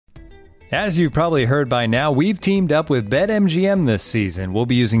As you've probably heard by now, we've teamed up with BetMGM this season. We'll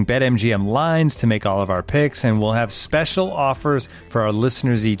be using BetMGM lines to make all of our picks, and we'll have special offers for our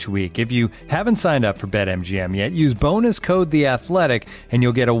listeners each week. If you haven't signed up for BetMGM yet, use bonus code The Athletic, and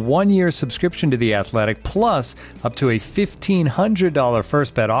you'll get a 1-year subscription to The Athletic, plus up to a $1,500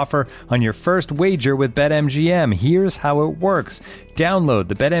 first bet offer on your first wager with BetMGM. Here's how it works. Download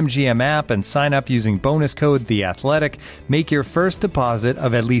the BetMGM app and sign up using bonus code The Athletic. Make your first deposit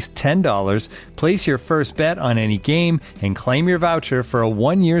of at least $10. Place your first bet on any game and claim your voucher for a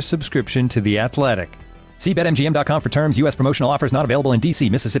 1-year subscription to The Athletic. See BetMGM.com for terms. U.S. promotional offers not available in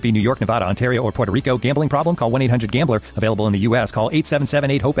D.C., Mississippi, New York, Nevada, Ontario, or Puerto Rico. Gambling problem? Call 1-800-GAMBLER. Available in the U.S. Call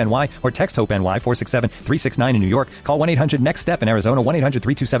 877-8-HOPE-NY or text HOPE-NY 467-369 in New York. Call 1-800-NEXT-STEP in Arizona.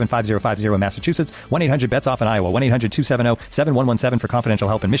 1-800-327-5050 in Massachusetts. 1-800-BETS-OFF in Iowa. 1-800-270-7117 for confidential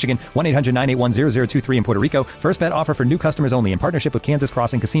help in Michigan. 1-800-981-0023 in Puerto Rico. First bet offer for new customers only in partnership with Kansas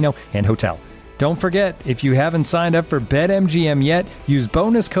Crossing Casino and Hotel. Don't forget, if you haven't signed up for BetMGM yet, use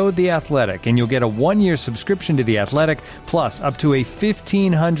bonus code The Athletic, and you'll get a 1-year subscription to The Athletic, plus up to a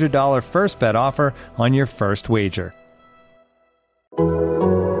 $1,500 first bet offer on your first wager. Hear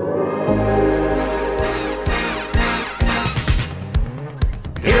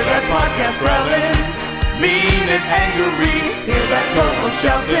that podcast growling, mean and angry. Hear that co-host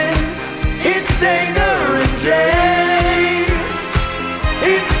shouting, it's Dana and Jay.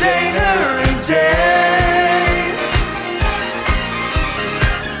 It's Dana and Jay.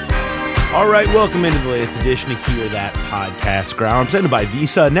 All right, welcome into the latest edition of Hear That Podcast Ground, presented by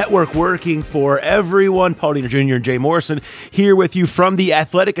Visa Network, working for everyone. Paul Dehner Jr. and Jay Morrison here with you from The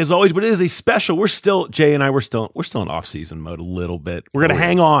Athletic, as always. But it is a special. Jay and I, we're still in off-season mode a little bit. We're going to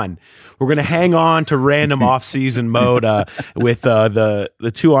hang on. We're going to hang on to random off-season mode with the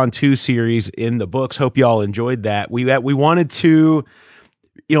 2-on-2 series in the books. Hope you all enjoyed that. We wanted to,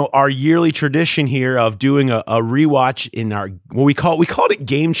 our yearly tradition here of doing a rewatch in our, we called it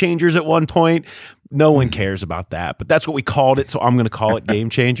Game Changers at one point. No one cares about that, but that's what we called it. So I'm going to call it Game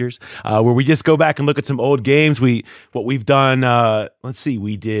Changers, where we just go back and look at some old games. What we've done, let's see,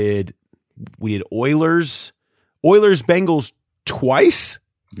 we did Oilers Bengals twice.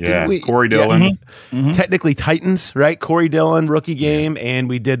 Yeah, Corey Dillon. Technically Titans, right? Corey Dillon, rookie game, and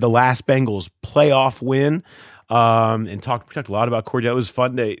we did the last Bengals playoff win. And talked a lot about Corey Dillon. It was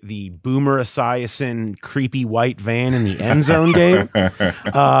fun. The Boomer Esiason creepy white van in the end zone game,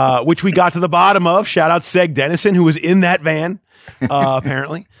 which we got to the bottom of. Shout out Seg Dennison, who was in that van,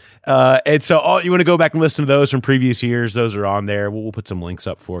 apparently. And so you want to go back and listen to those from previous years. Those are on there. We'll put some links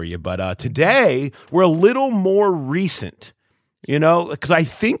up for you. But today, we're a little more recent. Because I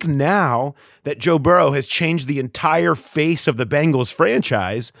think now that Joe Burrow has changed the entire face of the Bengals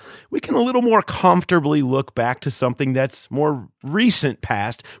franchise, we can a little more comfortably look back to something that's more recent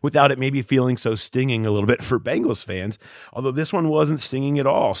past without it maybe feeling so stinging a little bit for Bengals fans, although this one wasn't stinging at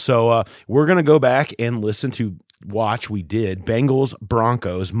all. So we're going to go back and watch Bengals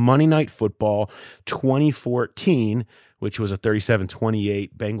Broncos Monday Night Football 2014, which was a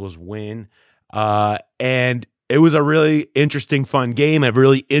 37-28 Bengals win. And it was a really interesting, fun game, a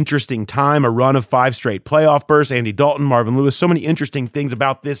really interesting time, a run of 5 straight playoff bursts, Andy Dalton, Marvin Lewis, so many interesting things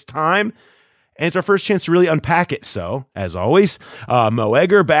about this time. And it's our first chance to really unpack it. So, as always, Mo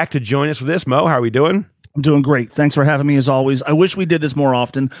Egger back to join us for this. Mo, how are we doing? I'm doing great. Thanks for having me, as always. I wish we did this more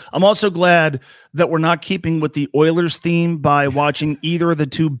often. I'm also glad that we're not keeping with the Oilers theme by watching either of the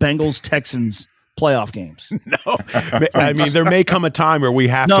two Bengals-Texans playoff games. No, I mean, there may come a time where we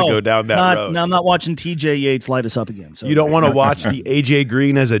have to go down that road. No, I'm not watching TJ Yates light us up again. So you don't want to watch the AJ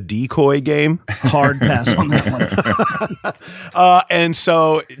Green as a decoy game? Hard pass on that one. And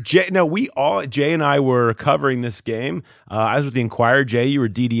so, Jay and I were covering this game. I was with the Inquirer. Jay, you were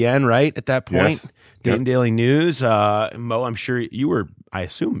DDN, right, at that point? Yes. Dayton Daily News. Mo, I'm sure you were, I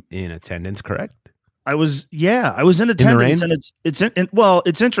assume, in attendance, correct? I was in attendance, and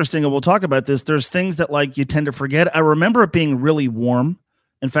it's interesting, and we'll talk about this. There's things that you tend to forget. I remember it being really warm.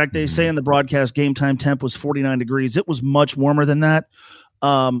 In fact, they say in the broadcast game time temp was 49 degrees. It was much warmer than that.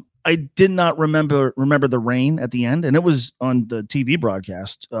 I did not remember the rain at the end, and it was on the TV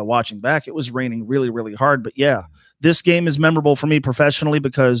broadcast. Watching back, it was raining really, really hard. But yeah, this game is memorable for me professionally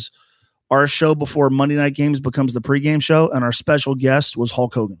because our show before Monday night games becomes the pregame show, and our special guest was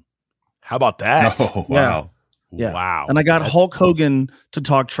Hulk Hogan. How about that? Oh, wow. Yeah. Wow. And I got Hulk Hogan to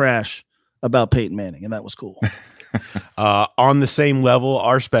talk trash about Peyton Manning, and that was cool. On the same level,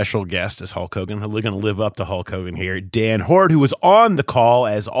 our special guest is Hulk Hogan. We're going to live up to Hulk Hogan here. Dan Hoard, who was on the call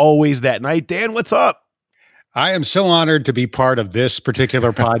as always that night. Dan, what's up? I am so honored to be part of this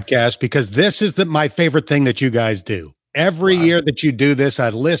particular podcast because this is my favorite thing that you guys do. Every year that you do this, I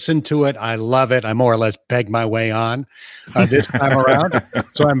listen to it. I love it. I more or less beg my way on this time around.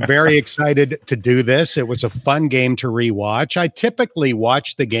 So I'm very excited to do this. It was a fun game to rewatch. I typically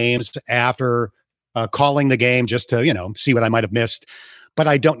watch the games after calling the game just to, see what I might have missed. But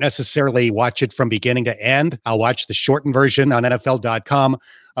I don't necessarily watch it from beginning to end. I'll watch the shortened version on NFL.com.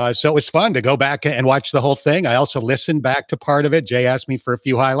 So it was fun to go back and watch the whole thing. I also listened back to part of it. Jay asked me for a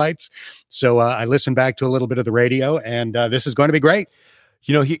few highlights. So I listened back to a little bit of the radio, and this is going to be great.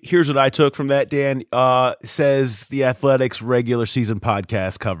 Here's what I took from that, Dan. Says the Athletics regular season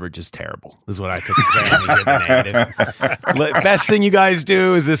podcast coverage is terrible. This is what I took from that. Best thing you guys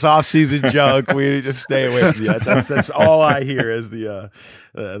do is this offseason junk. We need to stay away from that. That's all I hear is the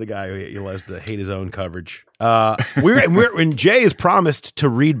guy who loves to hate his own coverage. And Jay has promised to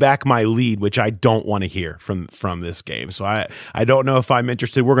read back my lead, which I don't want to hear from this game. So I don't know if I'm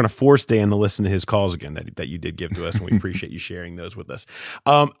interested. We're going to force Dan to listen to his calls again that you did give to us, and we appreciate you sharing those with us.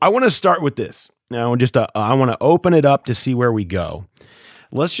 I want to start with this now. I want to open it up to see where we go.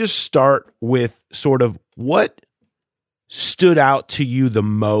 Let's just start with sort of what stood out to you the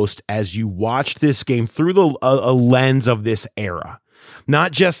most as you watched this game through a lens of this era.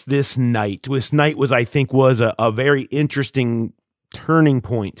 Not just this night. This night was a very interesting turning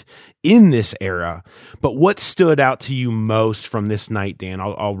point in this era. But what stood out to you most from this night, Dan?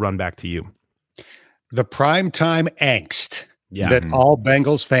 I'll run back to you. The primetime angst that all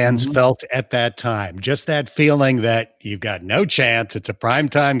Bengals fans felt at that time. Just that feeling that you've got no chance. It's a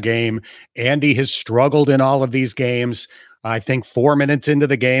primetime game. Andy has struggled in all of these games. I think 4 minutes into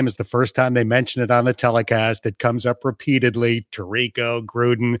the game is the first time they mention it on the telecast. It comes up repeatedly. Tirico,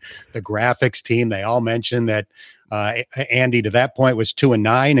 Gruden, the graphics team, they all mention that Andy to that point was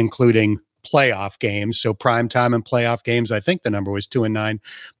 2-9, including playoff games. So primetime and playoff games, I think the number was 2-9.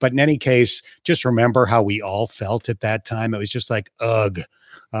 But in any case, just remember how we all felt at that time. It was just like, ugh.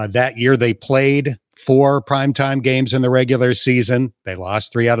 That year they played 4 primetime games in the regular season. They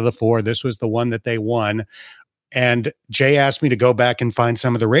lost 3 out of the 4. This was the one that they won. And Jay asked me to go back and find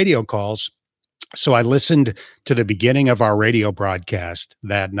some of the radio calls. So I listened to the beginning of our radio broadcast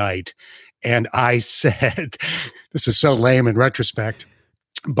that night. And I said, this is so lame in retrospect,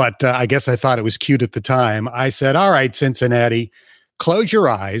 but I guess I thought it was cute at the time. I said, all right, Cincinnati, close your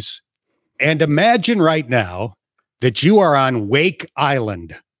eyes and imagine right now that you are on Wake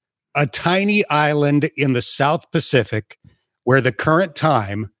Island, a tiny island in the South Pacific where the current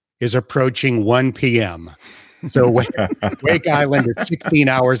time is approaching 1 p.m. So Wake Island is 16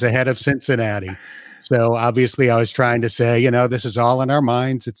 hours ahead of Cincinnati. So obviously I was trying to say, this is all in our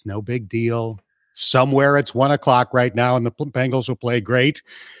minds. It's no big deal. Somewhere it's 1 o'clock right now and the Bengals will play great.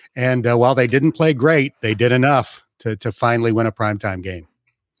 And while they didn't play great, they did enough to finally win a primetime game.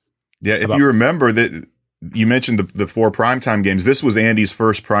 Yeah, if you remember that you mentioned the 4 primetime games, this was Andy's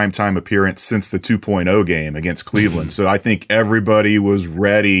first primetime appearance since the 2.0 game against Cleveland. So I think everybody was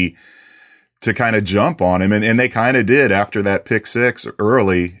ready to kind of jump on him. And they kind of did after that pick 6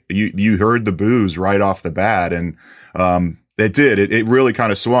 early. You heard the boos right off the bat. And it did. It really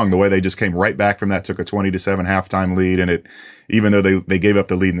kind of swung the way they just came right back from that, took a 20-7 halftime lead. And even though they gave up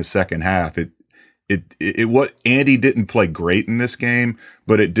the lead in the second half, what Andy didn't play great in this game,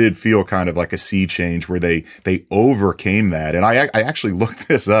 but it did feel kind of like a sea change where they overcame that. And I actually looked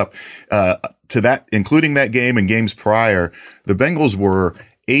this up to that, including that game and games prior. The Bengals were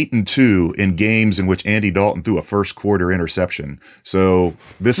 8-2 in games in which Andy Dalton threw a first quarter interception. So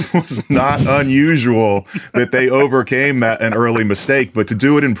this was not unusual that they overcame an early mistake, but to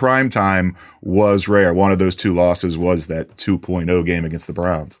do it in prime time was rare. One of those 2 losses was that 2.0 game against the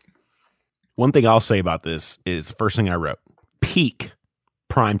Browns. One thing I'll say about this is the first thing I wrote, peak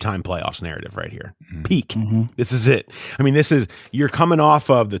primetime playoffs narrative right here. Peak. Mm-hmm. This is it. I mean, you're coming off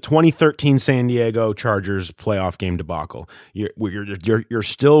of the 2013 San Diego Chargers playoff game debacle. You're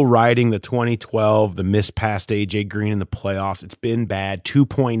still riding the 2012, the miss past AJ Green in the playoffs. It's been bad.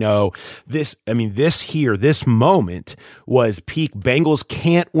 2.0. This moment was peak. Bengals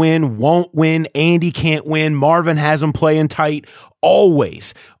can't win, won't win. Andy can't win. Marvin has them playing tight.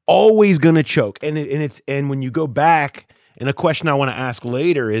 Always going to choke. And when you go back, and a question I want to ask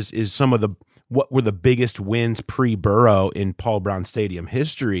later is some of what were the biggest wins pre-Burrow in Paul Brown Stadium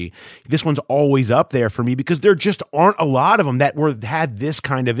history. This one's always up there for me because there just aren't a lot of them that had this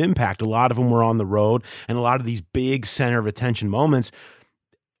kind of impact. A lot of them were on the road, and a lot of these big center of attention moments.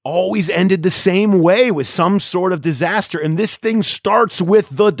 always ended the same way, with some sort of disaster. And this thing starts with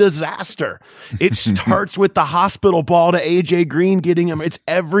the disaster. It starts with the hospital ball to AJ Green getting him. It's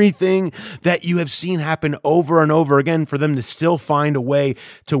everything that you have seen happen over and over again. For them to still find a way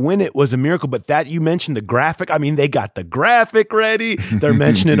to win it was a miracle. But that, you mentioned the graphic. I mean, they got the graphic ready. They're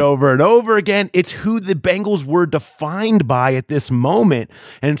mentioning it over and over again. It's who the Bengals were defined by at this moment.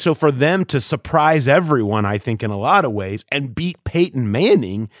 And so for them to surprise everyone, I think in a lot of ways, and beat Peyton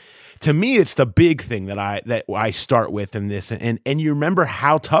Manning, to me, it's the big thing that I start with in this. And you remember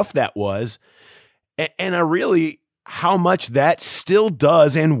how tough that was, and how much that still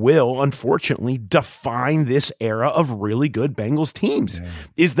does and will, unfortunately, define this era of really good Bengals teams. Yeah.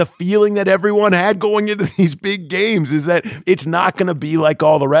 Is the feeling that everyone had going into these big games is that it's not going to be like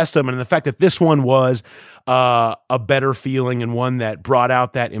all the rest of them. And the fact that this one was a better feeling, and one that brought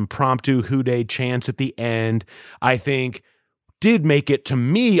out that impromptu Houday chance at the end, I think did make it, to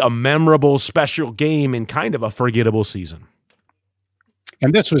me, a memorable, special game in kind of a forgettable season.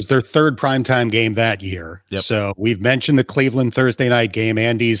 And this was their third primetime game that year. Yep. So we've mentioned the Cleveland Thursday night game,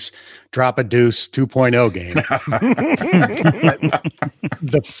 Andy's Drop a Deuce 2.0 game.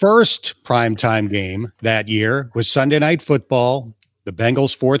 The first primetime game that year was Sunday Night Football, the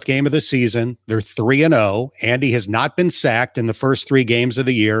Bengals' fourth game of the season. They're 3-0. Andy has not been sacked in the first 3 games of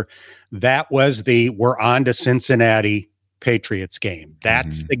the year. That was the we're on to Cincinnati Patriots game.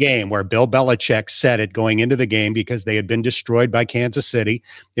 That's the game where Bill Belichick said it going into the game, because they had been destroyed by Kansas City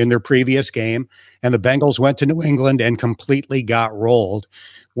in their previous game, and the Bengals went to New England and completely got rolled.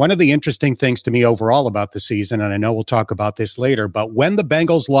 One of the interesting things to me overall about the season, and I know we'll talk about this later, but when the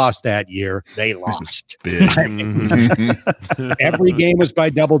Bengals lost that year, they lost. I mean, every game was by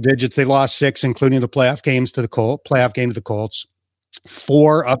double digits. They lost 6, including the playoff game to the Colts.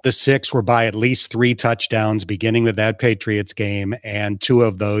 4 of the 6 were by at least 3 touchdowns, beginning with that Patriots game, and 2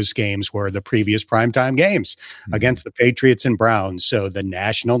 of those games were the previous primetime games against the Patriots and Browns. So the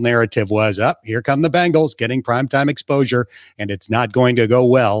national narrative was, here come the Bengals getting primetime exposure, and it's not going to go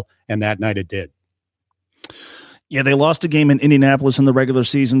well, and that night it did. Yeah, they lost a game in Indianapolis in the regular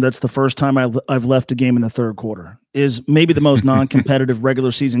season. That's the first time I've left a game in the third quarter. Is maybe the most non-competitive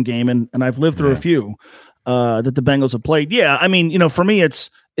regular season game, and I've lived through a few that the Bengals have played. Yeah, I mean, for me,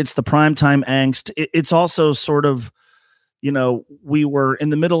 it's the primetime angst. It's also sort of, we were in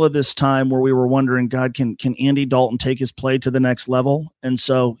the middle of this time where we were wondering, God, can Andy Dalton take his play to the next level? And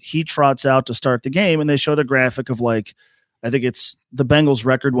so he trots out to start the game, and they show the graphic of, like, I think it's the Bengals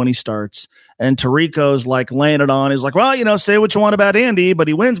record when he starts, and Tirico's like laying it on. He's like, well, say what you want about Andy, but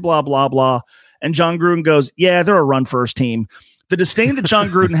he wins, blah, blah, blah. And John Gruden goes, yeah, they're a run-first team. The disdain that John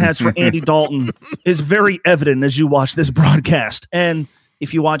Gruden has for Andy Dalton is very evident as you watch this broadcast. And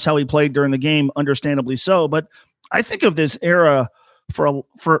if you watch how he played during the game, understandably so. But I think of this era through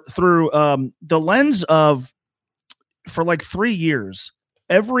the lens of, for like 3 years,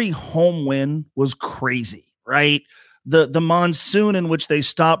 every home win was crazy, right? The monsoon in which they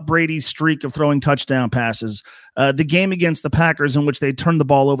stopped Brady's streak of throwing touchdown passes, the game against the Packers in which they turned the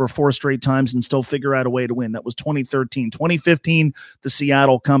ball over 4 straight times and still figure out a way to win. That was 2013. 2015, the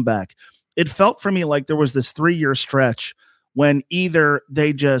Seattle comeback. It felt for me like there was this 3-year stretch when either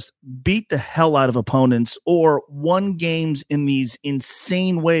they just beat the hell out of opponents or won games in these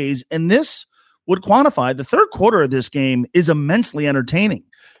insane ways. And this would quantify the third quarter of this game is immensely entertaining.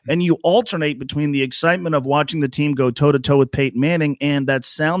 And you alternate between the excitement of watching the team go toe-to-toe with Peyton Manning and that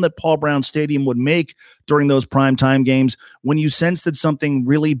sound that Paul Brown Stadium would make during those primetime games when you sense that something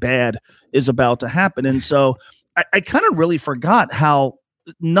really bad is about to happen. And so I kind of really forgot how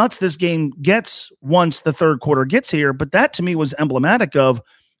nuts this game gets once the third quarter gets here. But that to me was emblematic of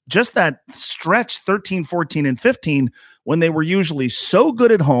just that stretch 13, 14, and 15 when they were usually so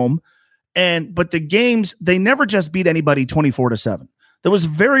good at home. But the games, they never just beat anybody 24-7. There was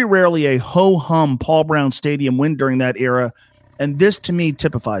very rarely a ho-hum Paul Brown Stadium win during that era, and this, to me,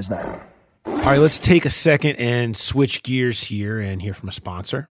 typifies that. All right, let's take a second and switch gears here and hear from a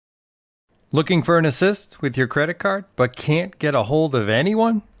sponsor. Looking for an assist with your credit card, but can't get a hold of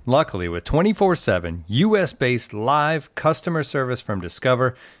anyone? Luckily, with 24/7 U.S.-based live customer service from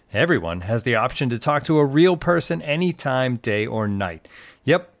Discover, everyone has the option to talk to a real person anytime, day or night.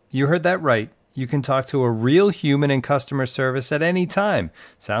 Yep, you heard that right. You can talk to a real human in customer service at any time.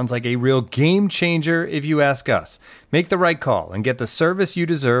 Sounds like a real game changer if you ask us. Make the right call and get the service you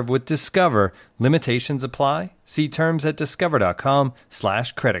deserve with Discover. Limitations apply. See terms at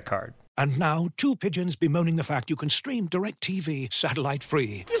discover.com/creditcard. And now, 2 pigeons bemoaning the fact you can stream DirecTV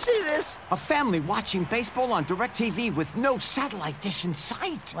satellite-free. You see this? A family watching baseball on DirecTV with no satellite dish in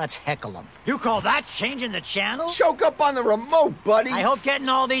sight. Let's heckle them. You call that changing the channel? Choke up on the remote, buddy. I hope getting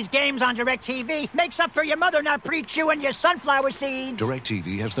all these games on DirecTV makes up for your mother not pre-chewing your sunflower seeds.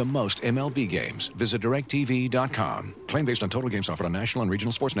 DirecTV has the most MLB games. Visit DirecTV.com. Claim based on total games offered on national and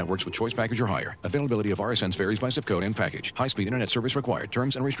regional sports networks with choice package or higher. Availability of RSNs varies by zip code and package. High-speed internet service required.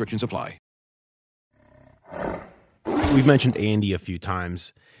 Terms and restrictions apply. We've mentioned Andy a few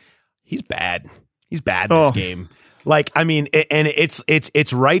times. He's bad. He's bad this game. Like, I mean, and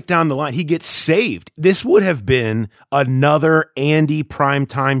it's right down the line. He gets saved. This would have been another Andy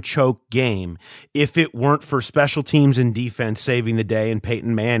primetime choke game if it weren't for special teams and defense saving the day and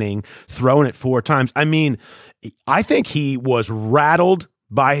Peyton Manning throwing it 4 times. I mean, I think he was rattled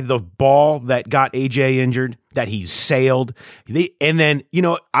by the ball that got AJ injured, that he sailed. And then, you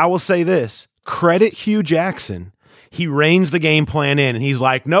know, I will say this, credit Hugh Jackson. He reins the game plan in and he's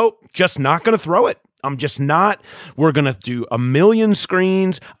like, nope, just not going to throw it. I'm just not. We're going to do a million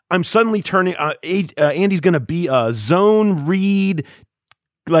screens. I'm suddenly turning, Andy's going to be a zone read.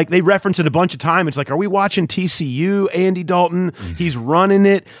 Like they reference it a bunch of times. It's like, are we watching TCU, Andy Dalton? He's running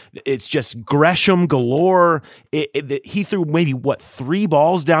it. It's just Gresham galore. He threw maybe 3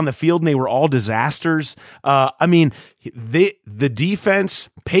 balls down the field and they were all disasters. I mean, the defense,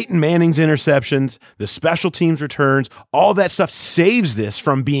 Peyton Manning's interceptions, the special teams returns, all that stuff saves this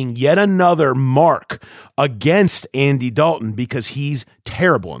from being yet another mark against Andy Dalton because he's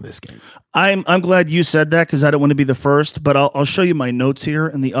terrible in this game. I'm glad you said that because I don't want to be the first, but I'll show you my notes here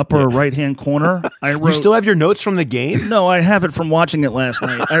in the upper right-hand corner. I wrote, you still have your notes from the game? No, I have it from watching it last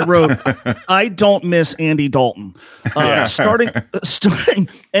night. I wrote, I don't miss Andy Dalton. Starting,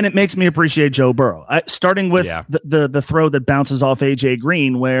 and it makes me appreciate Joe Burrow. Starting with the throw that bounces off AJ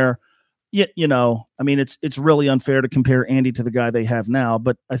Green, where you know, I mean, it's really unfair to compare Andy to the guy they have now.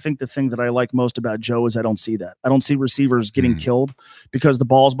 But I think the thing that I like most about Joe is I don't see that. I don't see receivers getting killed because the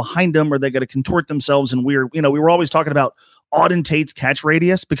ball's behind them or they got to contort themselves in weird. You know, we were always talking about Auden Tate's catch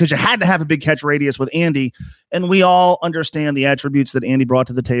radius because you had to have a big catch radius with Andy. And we all understand the attributes that Andy brought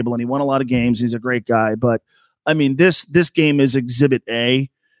to the table. And he won a lot of games. He's a great guy. But I mean, this game is Exhibit A.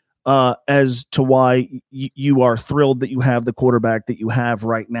 As to why you are thrilled that you have the quarterback that you have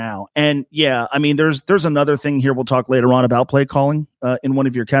right now. And yeah, I mean, there's another thing here we'll talk later on about play calling in one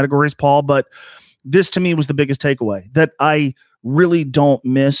of your categories, Paul, but this to me was the biggest takeaway that I really don't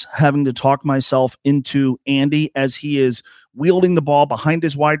miss having to talk myself into Andy as he is wielding the ball behind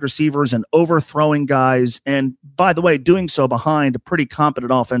his wide receivers and overthrowing guys. And by the way, doing so behind a pretty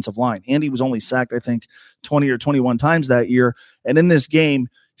competent offensive line. Andy was only sacked, I think, 20 or 21 times that year. And in this game,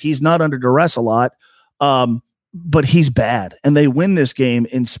 he's not under duress a lot, but he's bad. And they win this game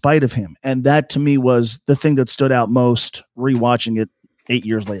in spite of him. And that, to me, was the thing that stood out most rewatching it 8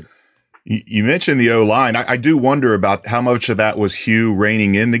 years later. You mentioned the O-line. I do wonder about how much of that was Hugh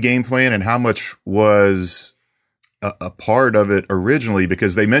reining in the game plan and how much was a part of it originally,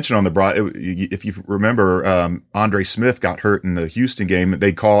 because they mentioned on the broad, if you remember, Andre Smith got hurt in the Houston game.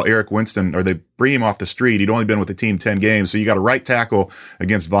 They call Eric Winston, or they bring him off the street. He'd only been with the team 10 games. So you got a right tackle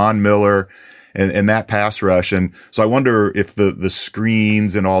against Von Miller and that pass rush. And so I wonder if the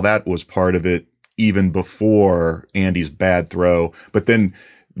screens and all that was part of it even before Andy's bad throw. But then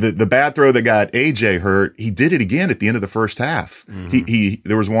the bad throw that got AJ hurt, he did it again at the end of the first half.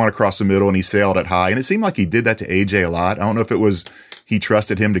 There was one across the middle and he sailed it high, and it seemed like he did that to AJ a lot. I don't know if it was he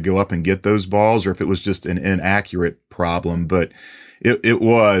trusted him to go up and get those balls or if it was just an inaccurate problem, but it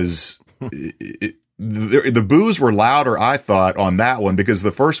was the boos were louder, I thought, on that one, because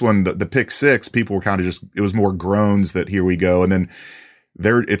the first one, the pick six, people were kind of just, it was more groans that here we go. And then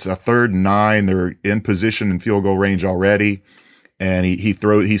it's a 3rd and 9. They're in position and field goal range already. And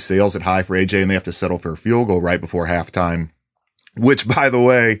he sails it high for AJ, and they have to settle for a field goal right before halftime, which, by the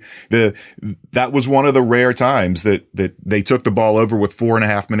way, that was one of the rare times that they took the ball over with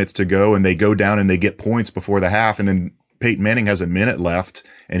 4.5 minutes to go, and they go down and they get points before the half. And then Peyton Manning has a minute left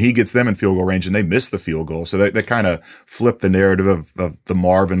and he gets them in field goal range and they miss the field goal. So they kind of flipped the narrative of the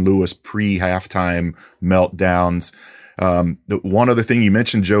Marvin Lewis pre-halftime meltdowns. One other thing you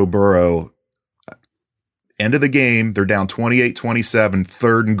mentioned, Joe Burrow. End of the game, they're down 28-27,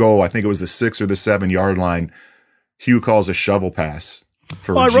 3rd and goal. I think it was the 6 or the 7 yard line. Hugh calls a shovel pass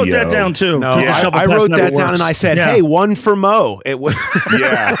for I wrote that down too. No, I wrote that down and I said, hey, one for Mo. It was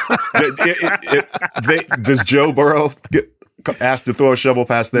does Joe Burrow asked to throw a shovel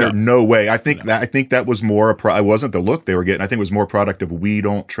pass there. No way. I think that was more it wasn't the look they were getting. I think it was more product of, we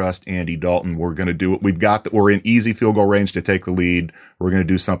don't trust Andy Dalton. We're going to do it. We're in easy field goal range to take the lead. We're going to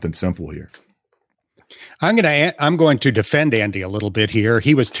do something simple here. I'm going to defend Andy a little bit here.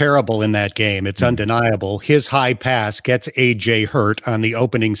 He was terrible in that game. It's undeniable. His high pass gets AJ hurt on the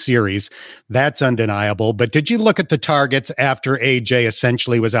opening series. That's undeniable. But did you look at the targets after AJ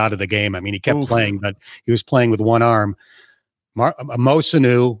essentially was out of the game? I mean, he kept playing, but he was playing with one arm. Mo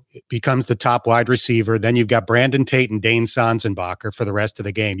Sanu becomes the top wide receiver. Then you've got Brandon Tate and Dane Sanzenbacher for the rest of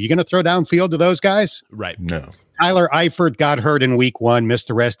the game. You going to throw downfield to those guys? Right. No. Tyler Eifert got hurt in week 1, missed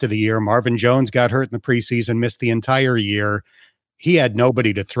the rest of the year. Marvin Jones got hurt in the preseason, missed the entire year. He had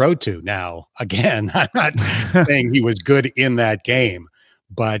nobody to throw to. Now, again, I'm not saying he was good in that game,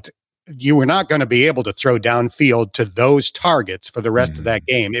 but you were not going to be able to throw downfield to those targets for the rest of that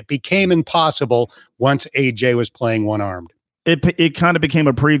game. It became impossible once AJ was playing one-armed. It kind of became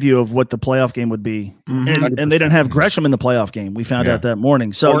a preview of what the playoff game would be. And they didn't have Gresham in the playoff game. We found out that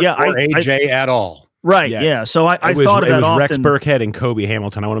morning. So, or AJ at all. Right, yeah. So I thought of that often. Rex Burkhead and Kobe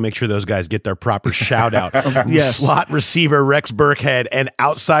Hamilton. I want to make sure those guys get their proper shout out. Yes. Slot receiver Rex Burkhead and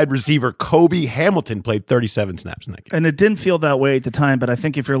outside receiver Kobe Hamilton played 37 snaps in that game. And it didn't feel that way at the time, but I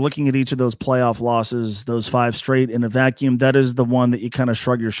think if you're looking at each of those playoff losses, those 5 straight in a vacuum, that is the one that you kind of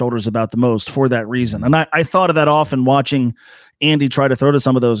shrug your shoulders about the most for that reason. And I thought of that often watching Andy try to throw to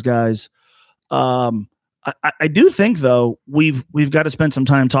some of those guys. I do think, though, we've got to spend some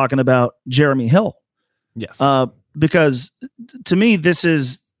time talking about Jeremy Hill. Yes. Because to me, this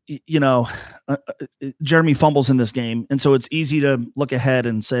is, Jeremy fumbles in this game. And so it's easy to look ahead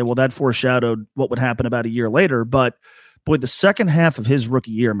and say, well, that foreshadowed what would happen about a year later. But boy, the second half of his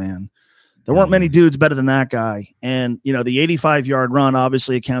rookie year, man, there weren't many dudes better than that guy. And, the 85-yard run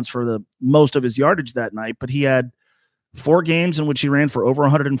obviously accounts for the most of his yardage that night, but he had 4 games in which he ran for over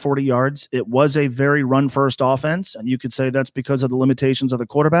 140 yards. It was a very run-first offense, and you could say that's because of the limitations of the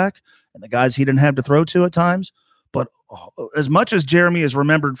quarterback and the guys he didn't have to throw to at times. But as much as Jeremy is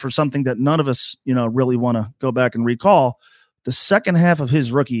remembered for something that none of us, really want to go back and recall, the second half of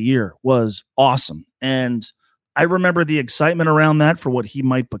his rookie year was awesome. And I remember the excitement around that for what he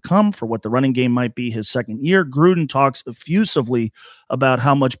might become, for what the running game might be his second year. Gruden talks effusively about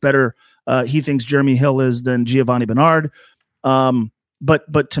how much better he thinks Jeremy Hill is than Giovanni Bernard.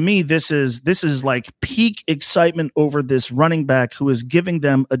 But to me, this is like peak excitement over this running back who is giving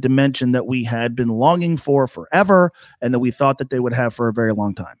them a dimension that we had been longing for forever and that we thought that they would have for a very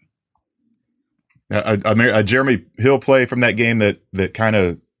long time. A Jeremy Hill play from that game that kind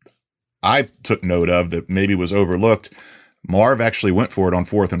of I took note of that maybe was overlooked. Marv actually went for it on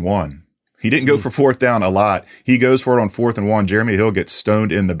 4th and 1. He didn't go for 4th down a lot. He goes for it on 4th and 1. Jeremy Hill gets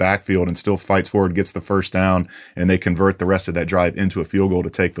stoned in the backfield and still fights forward, gets the first down, and they convert the rest of that drive into a field goal to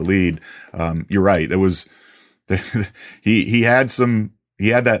take the lead. You're right. It was he had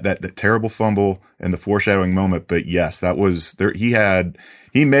that terrible fumble and the foreshadowing moment, but yes, that was there.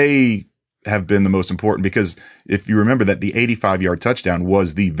 He may have been the most important because if you remember that the 85-yard touchdown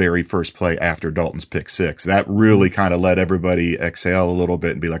was the very first play after Dalton's pick 6. That really kind of let everybody exhale a little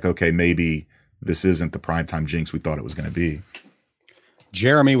bit and be like, okay, maybe this isn't the primetime jinx we thought it was going to be.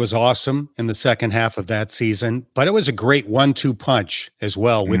 Jeremy was awesome in the second half of that season, but it was a great 1-2 punch as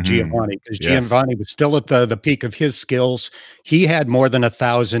well with Giovanni because Giovanni was still at the peak of his skills. He had more than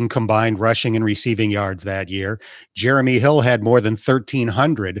 1,000 combined rushing and receiving yards that year. Jeremy Hill had more than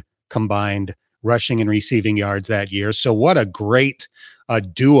 1,300 combined rushing and receiving yards that year. So what a great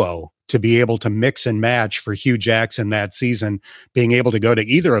duo to be able to mix and match for Hugh Jackson that season, being able to go to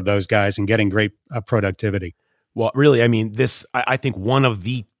either of those guys and getting great productivity. Well, really, I mean, I think one of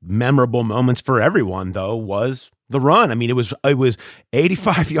the memorable moments for everyone, though, was the run. I mean, it was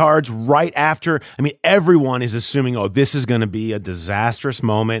 85 yards right after. I mean, everyone is assuming, oh, this is going to be a disastrous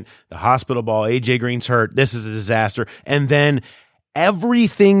moment. The hospital ball, AJ Green's hurt. This is a disaster. And then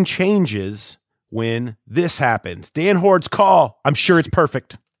everything changes when this happens. Dan Hoard's call. I'm sure it's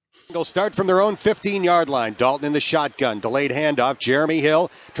perfect. They'll start from their own 15-yard line. Dalton in the shotgun. Delayed handoff. Jeremy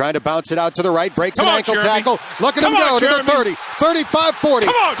Hill trying to bounce it out to the right. Breaks an ankle tackle. Look at him go to the 30, 35, 40.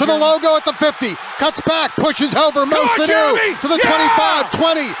 To the logo at the 50. Cuts back. Pushes over Mo Sanu to the 25,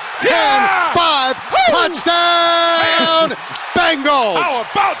 20, 10, 5. Touchdown! Bengals! How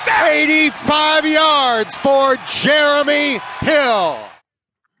about that? 85 yards for Jeremy Hill.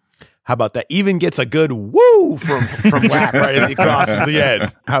 How about that? Even gets a good woo from Wack right as he crosses the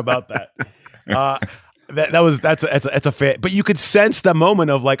end. How about that? that's a fit. But you could sense the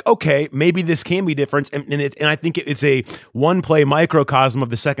moment of like, okay, maybe this can be different, and I think it's a one play microcosm of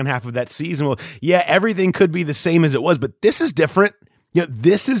the second half of that season. Well, yeah, everything could be the same as it was, but this is different.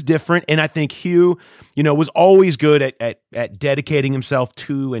 This is different, and I think Hugh, was always good at dedicating himself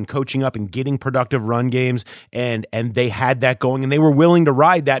to and coaching up and getting productive run games, and they had that going, and they were willing to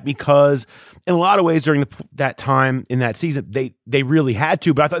ride that because in a lot of ways during that time in that season, they really had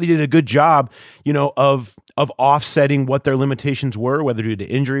to. But I thought they did a good job, of offsetting what their limitations were, whether due to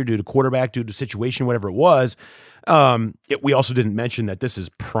injury, due to quarterback, due to situation, whatever it was. We also didn't mention that this is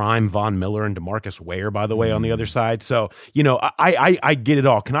prime Von Miller and DeMarcus Ware, by the way, on the other side. So, I get it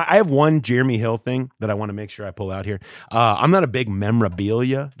all. I have one Jeremy Hill thing that I want to make sure I pull out here. I'm not a big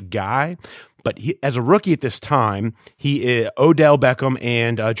memorabilia guy, but as a rookie at this time, Odell Beckham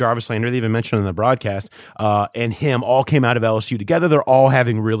and Jarvis Landry, they even mentioned in the broadcast, and him all came out of LSU together. They're all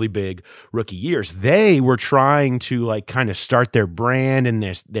having really big rookie years. They were trying to kind of start their brand and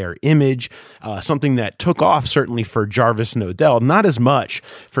their image, something that took off certainly for Jarvis and Odell, not as much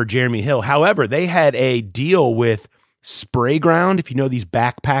for Jeremy Hill. However, they had a deal with Sprayground. If you know these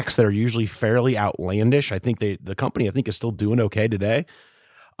backpacks that are usually fairly outlandish, I think the company is still doing okay today.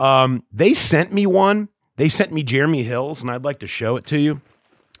 They sent me one. They sent me Jeremy Hill's, and I'd like to show it to you.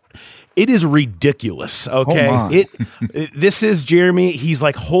 It is ridiculous. Okay. This is Jeremy. He's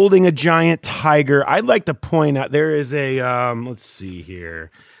like holding a giant tiger. I'd like to point out there is a, let's see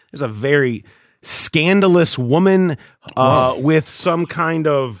here. There's a very scandalous woman, with some kind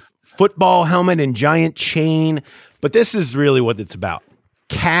of football helmet and giant chain. But this is really what it's about.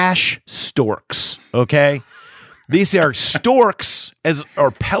 Cash storks. Okay. These are storks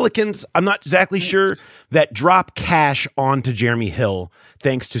or pelicans, I'm not exactly sure, that drop cash onto Jeremy Hill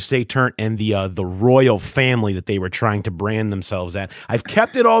thanks to State Turnt and the royal family that they were trying to brand themselves at. I've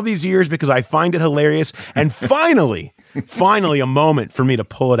kept it all these years because I find it hilarious, and finally a moment for me to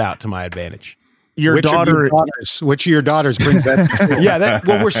pull it out to my advantage. Which of your daughters brings that? Yeah,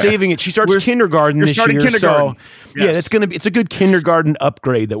 we're saving it. She starts kindergarten this year. So yes. It's a good kindergarten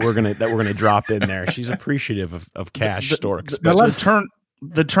upgrade that we're gonna drop in there. She's appreciative of cash storks.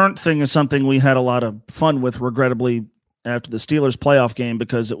 The Turnt thing is something we had a lot of fun with, regrettably, after the Steelers playoff game,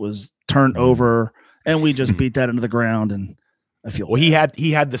 because it was turned over and we just beat that into the ground. And I feel he had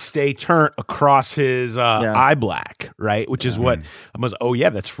the Stay Turnt across his eye black, right? Which is what I was. Oh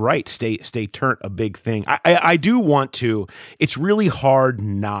yeah, that's right. Stay Turnt, a big thing. I do want to. It's really hard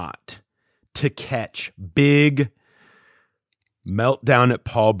not to catch big meltdown at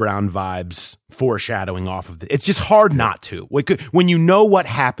Paul Brown vibes foreshadowing off of it. It's just hard not to. When you know what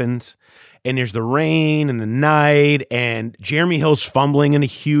happens, and there's the rain and the night, and Jeremy Hill's fumbling in a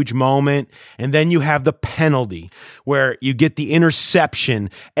huge moment, and then you have the penalty where you get the interception,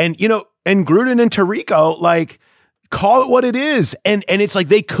 and and Gruden and Tirico call it what it is, and it's like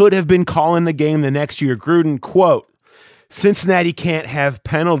they could have been calling the game the next year. Gruden, quote, Cincinnati can't have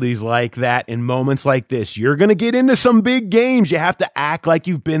penalties like that in moments like this. You're going to get into some big games. You have to act like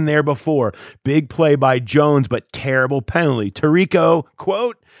you've been there before. Big play by Jones, but terrible penalty. Tirico,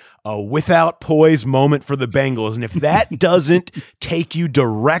 quote, a without poise moment for the Bengals. And if that doesn't take you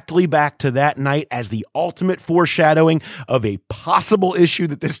directly back to that night as the ultimate foreshadowing of a possible issue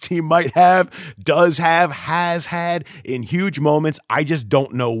that this team might have, has had in huge moments, I just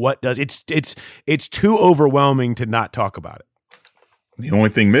don't know what does. It's too overwhelming to not talk about it. The only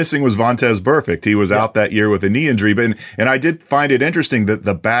thing missing was Vontaze Burfict. He was out that year with a knee injury. And I did find it interesting that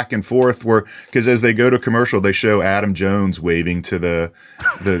the back and forth were, because as they go to commercial, they show Adam Jones waving to the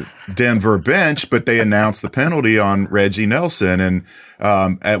Denver bench, but they announced the penalty on Reggie Nelson. And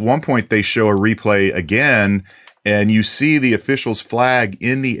at one point, they show a replay again, and you see the official's flag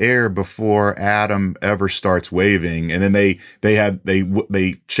in the air before Adam ever starts waving. And then they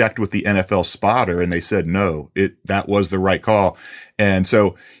checked with the NFL spotter, and they said, no, that was the right call. And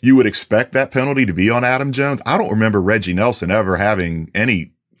so you would expect that penalty to be on Adam Jones. I don't remember Reggie Nelson ever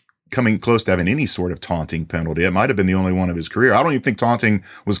coming close to having any sort of taunting penalty. It might have been the only one of his career. I don't even think taunting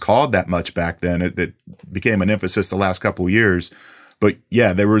was called that much back then. It became an emphasis the last couple of years. But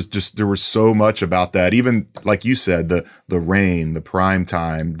yeah, there was so much about that. Even like you said, the rain, the prime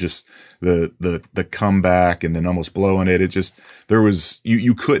time, just the comeback and then almost blowing it. It just, there was,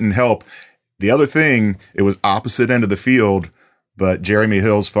 you couldn't help. The other thing, it was opposite end of the field, but Jeremy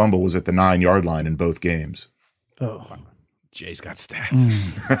Hill's fumble was at the 9-yard line in both games. Oh, Jay's got stats.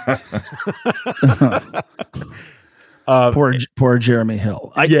 Poor Jeremy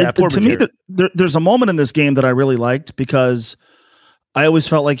Hill. To me, there's a moment in this game that I really liked because I always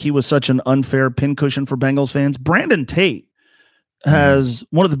felt like he was such an unfair pincushion for Bengals fans. Brandon Tate has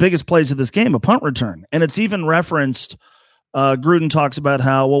one of the biggest plays of this game, a punt return. And it's even referenced. Gruden talks about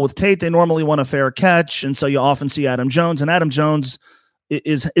how, well, with Tate, they normally want a fair catch. And so you often see Adam Jones, and Adam Jones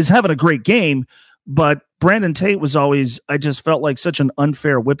is having a great game. But Brandon Tate was always, I just felt like such an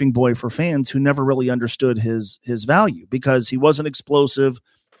unfair whipping boy for fans who never really understood his value, because he wasn't explosive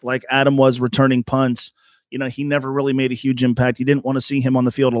like Adam was returning punts. He never really made a huge impact. You didn't want to see him on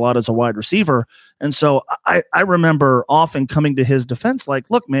the field a lot as a wide receiver. And so I remember often coming to his defense like,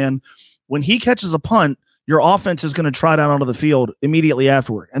 look, man, when he catches a punt, your offense is going to trot out onto the field immediately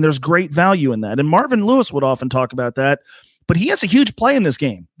afterward. And there's great value in that. And Marvin Lewis would often talk about that. But he has a huge play in this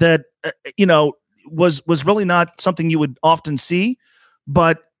game that, was really not something you would often see.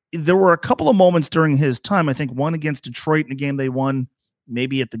 But there were a couple of moments during his time, I think one against Detroit in a game they won,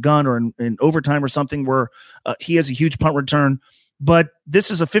 maybe at the gun or in overtime or something, where he has a huge punt return. But this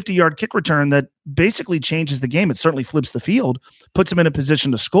is a 50-yard kick return that basically changes the game. It certainly flips the field, puts him in a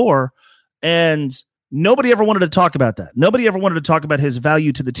position to score. And nobody ever wanted to talk about that. Nobody ever wanted to talk about his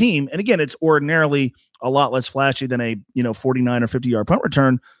value to the team. And again, it's ordinarily a lot less flashy than a 49 or 50-yard punt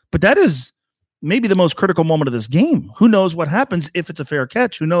return. But that is maybe the most critical moment of this game. Who knows what happens if it's a fair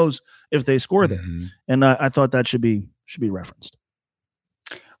catch? Who knows if they score there? Mm-hmm. And I thought that should be referenced.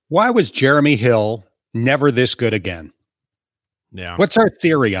 Why was Jeremy Hill never this good again? Yeah. What's our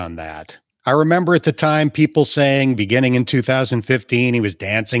theory on that? I remember at the time people saying, beginning in 2015, he was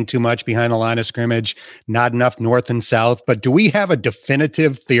dancing too much behind the line of scrimmage, not enough north and south. But do we have a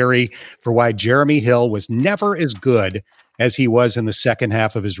definitive theory for why Jeremy Hill was never as good as he was in the second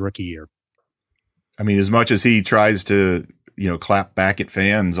half of his rookie year? I mean, as much as he tries to, clap back at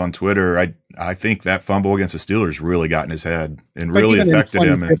fans on Twitter, I think that fumble against the Steelers really got in his head and really affected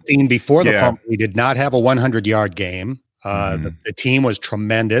him. Before the fumble, he did not have a 100-yard game. The team was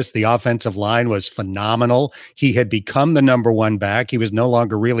tremendous. The offensive line was phenomenal. He had become the number one back. He was no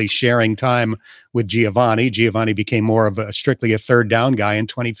longer really sharing time with Giovanni. Giovanni became more of strictly a third down guy in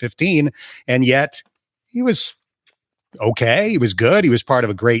 2015. And yet he was okay. He was good. He was part of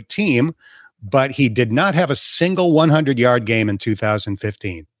a great team, but he did not have a single 100-yard game in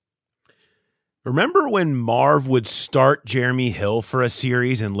 2015. Remember when Marv would start Jeremy Hill for a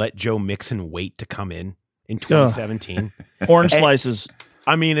series and let Joe Mixon wait to come in 2017? Orange slices.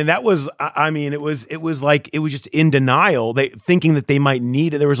 And that was, it was like, it was just in denial. They thinking that they might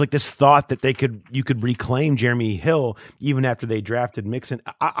need it. There was like this thought that you could reclaim Jeremy Hill even after they drafted Mixon.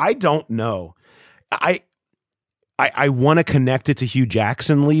 I don't know. I want to connect it to Hugh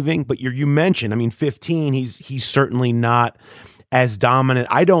Jackson leaving, but you mentioned, 15, he's certainly not as dominant.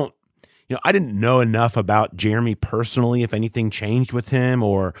 I didn't know enough about Jeremy personally, if anything changed with him,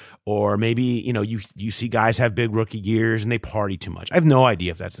 or maybe, you see guys have big rookie years and they party too much. I have no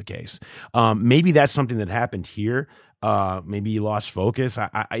idea if that's the case. Maybe that's something that happened here. Maybe he lost focus.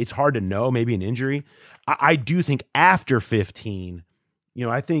 It's hard to know, maybe an injury. I do think after 15,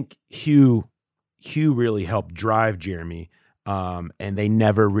 I think Hugh really helped drive Jeremy, and they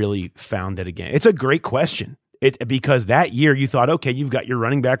never really found it again. It's a great question. Because that year you thought, okay, you've got your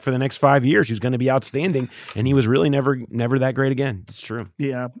running back for the next 5 years who's going to be outstanding, and he was really never that great again. It's true.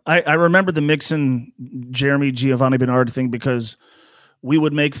 Yeah, I remember the Mixon, Jeremy, Giovanni Bernard thing, because we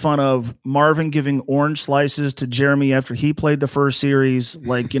would make fun of Marvin giving orange slices to Jeremy after he played the first series,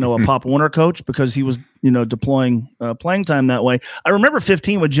 like, a Pop Warner coach, because he was, deploying playing time that way. I remember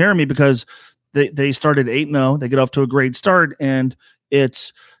 15 with Jeremy because they started 8-0. They get off to a great start, and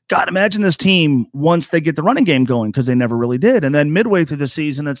it's, God, imagine this team once they get the running game going, because they never really did. And then midway through the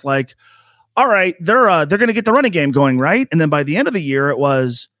season, it's like, all right, they're going to get the running game going, right? And then by the end of the year, it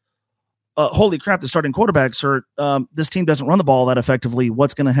was, holy crap, the starting quarterback's hurt. This team doesn't run the ball that effectively.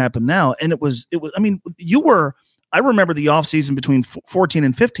 What's going to happen now? And it was. I remember the offseason between 14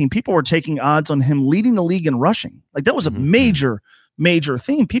 and 15, people were taking odds on him leading the league in rushing. Like, that was a major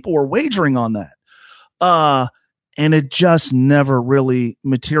theme. People were wagering on that. And it just never really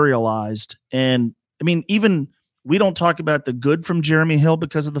materialized. And even we don't talk about the good from Jeremy Hill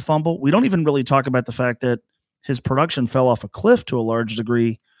because of the fumble. We don't even really talk about the fact that his production fell off a cliff to a large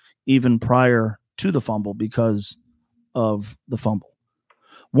degree, even prior to the fumble, because of the fumble.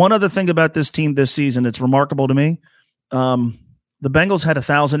 One other thing about this team this season, it's remarkable to me. The Bengals had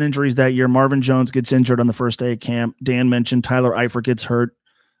 1,000 injuries that year. Marvin Jones gets injured on the first day of camp. Dan mentioned Tyler Eifert gets hurt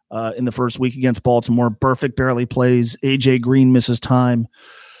in the first week against Baltimore. Burfict barely plays. AJ Green misses time.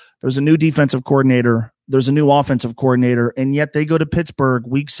 There's a new defensive coordinator. There's a new offensive coordinator. And yet they go to Pittsburgh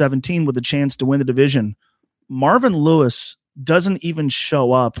week 17 with a chance to win the division. Marvin Lewis doesn't even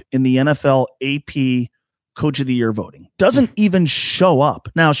show up in the NFL AP Coach of the Year voting. Doesn't even show up.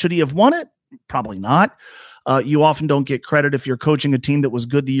 Now, should he have won it? Probably not. You often don't get credit if you're coaching a team that was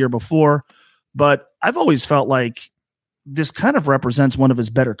good the year before. But I've always felt like this kind of represents one of his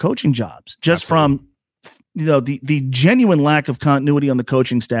better coaching jobs, just from the genuine lack of continuity on the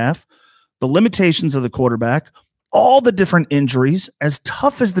coaching staff, the limitations of the quarterback, all the different injuries, as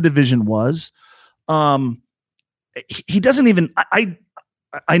tough as the division was. He doesn't even.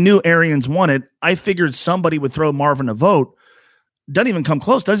 I knew Arians won it. I figured somebody would throw Marvin a vote. Doesn't even come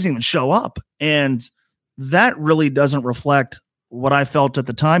close. Doesn't even show up, and that really doesn't reflect what I felt at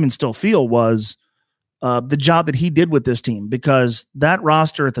the time and still feel was the job that he did with this team, because that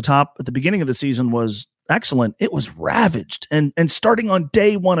roster at the beginning of the season was excellent. It was ravaged and starting on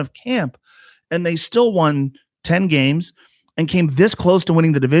day one of camp, and they still won 10 games and came this close to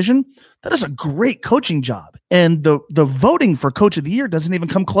winning the division. That is a great coaching job. And the voting for coach of the year doesn't even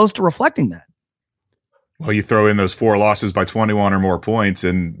come close to reflecting that. Well, you throw in those 4 losses by 21 or more points,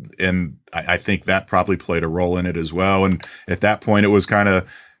 and I think that probably played a role in it as well. And at that point, it was kind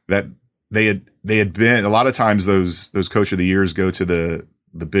of that they had been, a lot of times those coach of the years go to the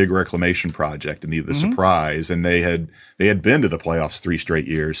big reclamation project and the surprise, and they had been to the playoffs 3 straight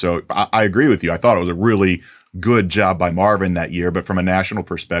years. So I agree with you. I thought it was a really good job by Marvin that year, but from a national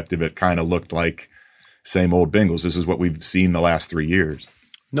perspective, it kind of looked like same old Bengals. This is what we've seen the last 3 years.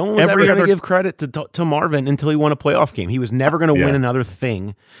 No one was ever going to give credit to Marvin until he won a playoff game. He was never going to win another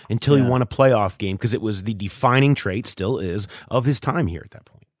thing until he won a playoff game, because it was the defining trait, still is, of his time here at that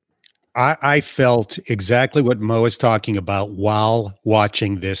point. I felt exactly what Mo is talking about while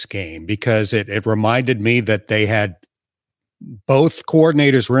watching this game, because it reminded me that they had both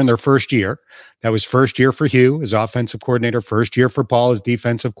coordinators were in their first year. That was first year for Hugh as offensive coordinator, first year for Paul as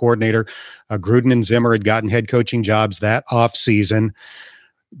defensive coordinator. Gruden and Zimmer had gotten head coaching jobs that offseason.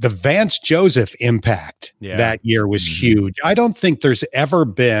 The Vance Joseph impact that year was huge. I don't think there's ever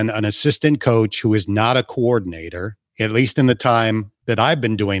been an assistant coach who is not a coordinator, at least in the time that I've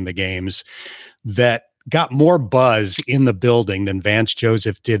been doing the games, that got more buzz in the building than Vance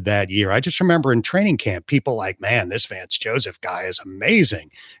Joseph did that year. I just remember in training camp, people like, man, this Vance Joseph guy is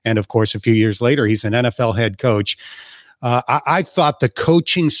amazing. And of course, a few years later, he's an NFL head coach. I thought the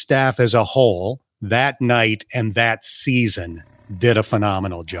coaching staff as a whole that night and that season did a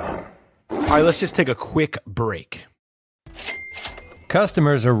phenomenal job. All right, let's just take a quick break.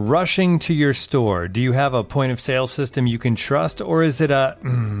 Customers are rushing to your store. Do you have a point of sale system you can trust, or is it a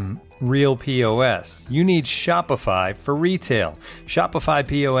real POS? You need Shopify for retail. Shopify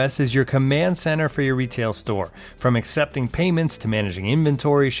POS is your command center for your retail store. From accepting payments to managing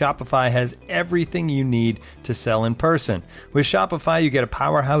inventory, Shopify has everything you need to sell in person. With Shopify, you get a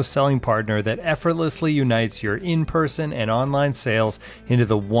powerhouse selling partner that effortlessly unites your in-person and online sales into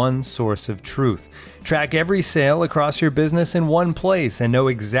the one source of truth. Track every sale across your business in one place and know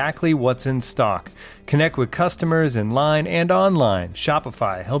exactly what's in stock. Connect with customers in line and online.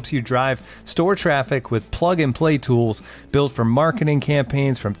 Shopify helps you drive store traffic with plug-and-play tools built for marketing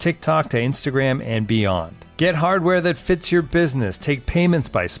campaigns from TikTok to Instagram and beyond. Get hardware that fits your business. Take payments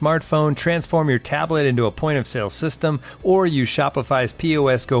by smartphone, transform your tablet into a point-of-sale system, or use Shopify's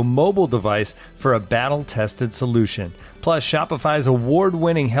POS Go mobile device for a battle-tested solution. Plus, Shopify's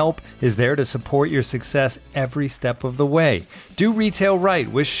award-winning help is there to support your success every step of the way. Do retail right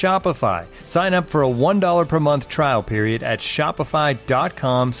with Shopify. Sign up for a $1 per month trial period at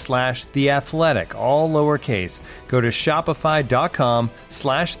shopify.com/theathletic, all lowercase. Go to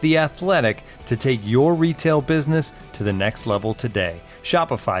shopify.com/theathletic to take your retail business to the next level today.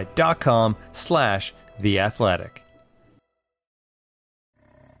 Shopify.com/theathletic.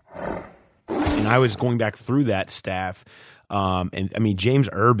 And I was going back through that staff. And I mean, James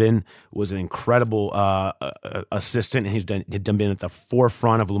Urban was an incredible assistant. He's been at the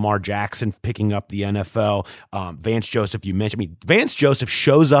forefront of Lamar Jackson picking up the NFL. Vance Joseph, you mentioned. I mean, Vance Joseph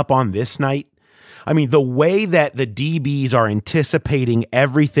shows up on this night. I mean, the way that the DBs are anticipating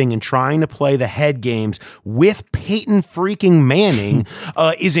everything and trying to play the head games with Peyton freaking Manning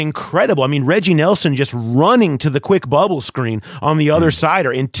is incredible. I mean, Reggie Nelson just running to the quick bubble screen on the other side,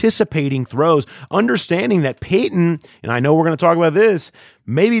 or anticipating throws, understanding that Peyton, and I know we're going to talk about this,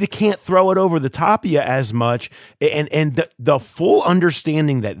 maybe they can't throw it over the top of you as much. And the full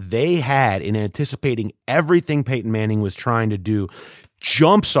understanding that they had in anticipating everything Peyton Manning was trying to do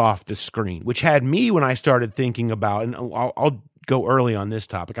jumps off the screen, which had me when I started thinking about, and I'll go early on this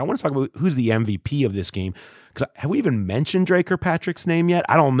topic. I want to talk about who's the MVP of this game. Because have we even mentioned Dre Kirkpatrick's name yet?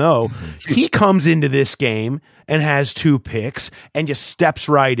 I don't know. He comes into this game and has 2 picks and just steps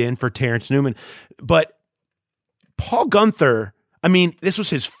right in for Terrence Newman. But Paul Guenther, I mean, this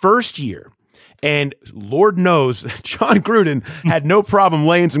was his first year. And Lord knows John Gruden had no problem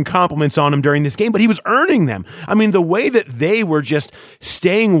laying some compliments on him during this game, but he was earning them. I mean, the way that they were just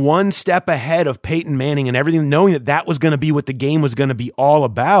staying one step ahead of Peyton Manning and everything, knowing that that was going to be what the game was going to be all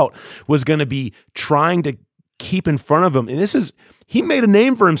about, was going to be trying to keep in front of him. And he made a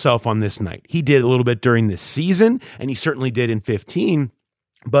name for himself on this night. He did a little bit during this season, and he certainly did in 15.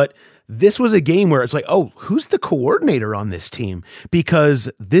 But this was a game where it's like, oh, who's the coordinator on this team? Because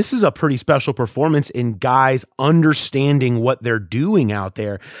this is a pretty special performance in guys understanding what they're doing out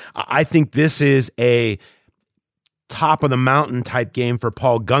there. I think this is a top of the mountain type game for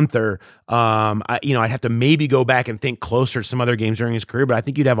Paul Guenther. I'd have to maybe go back and think closer to some other games during his career, but I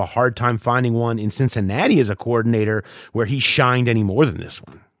think you'd have a hard time finding one in Cincinnati as a coordinator where he shined any more than this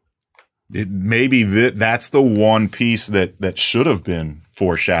one. Maybe that's the one piece that should have been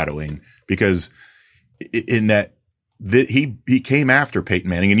foreshadowing, because in that he came after Peyton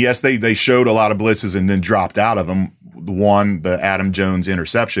Manning, and yes, they showed a lot of blitzes and then dropped out of them. The Adam Jones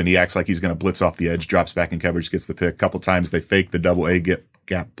interception, he acts like he's going to blitz off the edge, drops back in coverage, gets the pick. A couple times they fake the double A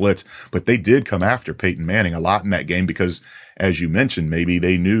gap blitz, but they did come after Peyton Manning a lot in that game because, as you mentioned, maybe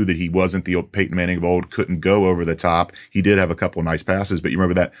they knew that he wasn't the Peyton Manning of old, couldn't go over the top. He did have a couple of nice passes, but you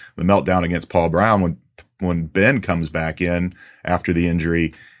remember the meltdown against Paul Brown when Ben comes back in after the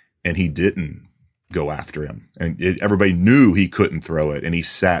injury and he didn't go after him. And everybody knew he couldn't throw it, and he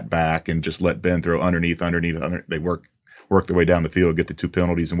sat back and just let Ben throw underneath. They work their way down the field, get the 2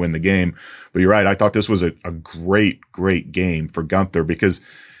 penalties and win the game. But you're right. I thought this was a great game for Guenther because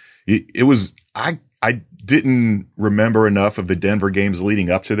it was, I didn't remember enough of the Denver games leading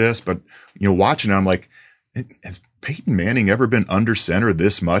up to this, but watching it, I'm like, has Peyton Manning ever been under center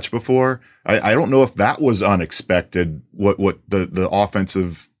this much before? I don't know if that was unexpected, what the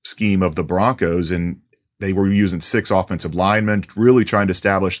offensive scheme of the Broncos, and they were using 6 offensive linemen, really trying to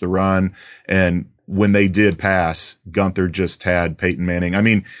establish the run. And when they did pass, Guenther just had Peyton Manning. I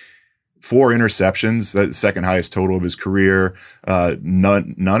mean, 4 interceptions, the second highest total of his career.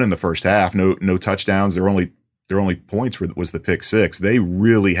 None in the first half. No touchdowns. Their only points was the pick 6. They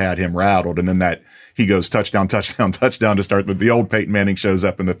really had him rattled. And then that he goes touchdown to start. The old Peyton Manning shows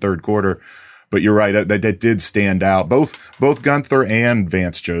up in the third quarter. But you're right, that did stand out, both Guenther and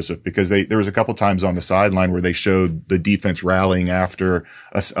Vance Joseph, because there was a couple times on the sideline where they showed the defense rallying after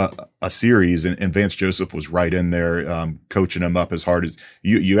a series, and Vance Joseph was right in there coaching him up as hard as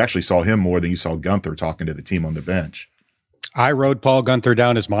you actually saw him more than you saw Guenther talking to the team on the bench. I wrote Paul Guenther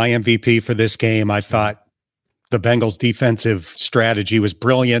down as my MVP for this game. I thought the Bengals' defensive strategy was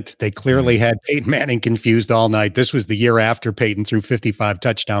brilliant. They clearly had Peyton Manning confused all night. This was the year after Peyton threw 55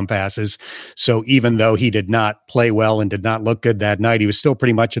 touchdown passes. So even though he did not play well and did not look good that night, he was still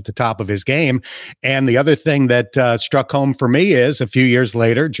pretty much at the top of his game. And the other thing that struck home for me is a few years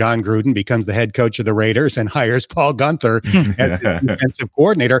later, John Gruden becomes the head coach of the Raiders and hires Paul Guenther as the defensive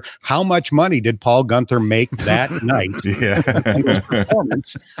coordinator. How much money did Paul Guenther make that night?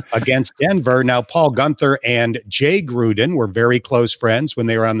 Performance against Denver. Now, Paul Guenther and Jay Gruden were very close friends when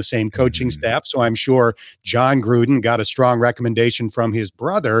they were on the same coaching staff. So I'm sure John Gruden got a strong recommendation from his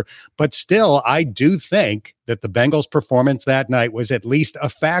brother. But still, I do think that the Bengals' performance that night was at least a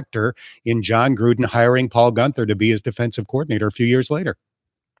factor in John Gruden hiring Paul Guenther to be his defensive coordinator a few years later.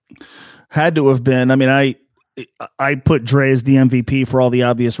 Had to have been. I mean, I put Dre as the MVP for all the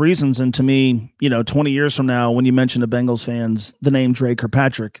obvious reasons. And to me, 20 years from now, when you mention to Bengals fans the name Dre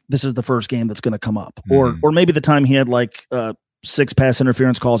Kirkpatrick, this is the first game that's going to come up. Or maybe the time he had 6 pass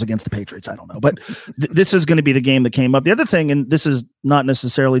interference calls against the Patriots. I don't know. But this is going to be the game that came up. The other thing, and this is not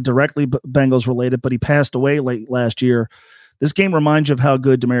necessarily directly Bengals related, but he passed away late last year. This game reminds you of how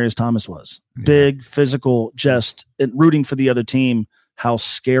good Demaryius Thomas was. Big, physical, just rooting for the other team. How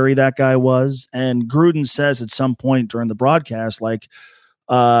scary that guy was. And Gruden says at some point during the broadcast,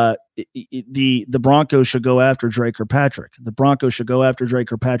 the Broncos should go after Dre Kirkpatrick. The Broncos should go after Dre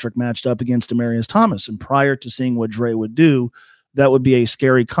Kirkpatrick matched up against Demaryius Thomas. And prior to seeing what Dre would do, that would be a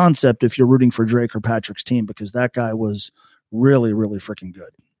scary concept if you're rooting for Dre Kirkpatrick's team, because that guy was really, really freaking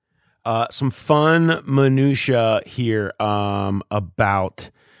good. Some fun minutia here about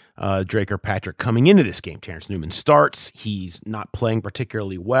Dre Kirkpatrick coming into this game. Terrence Newman starts. He's not playing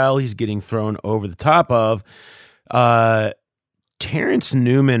particularly well. He's getting thrown over the top of. Terrence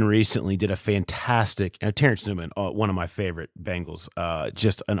Newman recently did a fantastic, Terrence Newman, one of my favorite Bengals,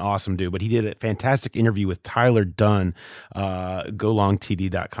 just an awesome dude, but he did a fantastic interview with Tyler Dunn,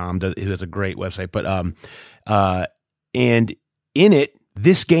 golongtd.com. It was a great website, but and in it,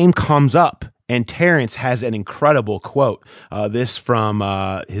 this game comes up. And Terrence has an incredible quote. This from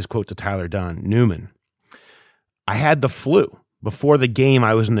his quote to Tyler Dunn. Newman, I had the flu. Before the game,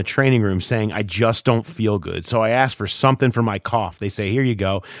 I was in the training room saying, I just don't feel good. So I asked for something for my cough. They say, here you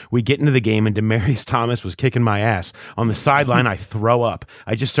go. We get into the game, and Demaryius Thomas was kicking my ass. On the sideline, I throw up.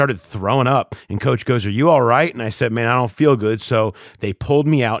 I just started throwing up. And coach goes, are you all right? And I said, man, I don't feel good. So they pulled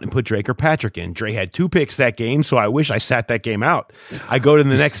me out and put Dre Kirkpatrick in. Dre had 2 picks that game, so I wish I sat that game out. I go to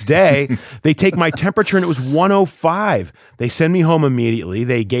the next day. They take my temperature, and it was 105. They send me home immediately.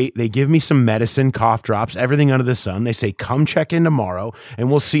 They give me some medicine, cough drops, everything under the sun. They say, come check in tomorrow and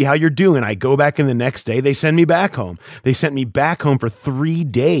we'll see how you're doing. I go back in the next day. They send me back home. They sent me back home for 3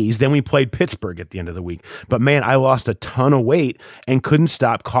 days. Then we played Pittsburgh at the end of the week. But man, I lost a ton of weight and couldn't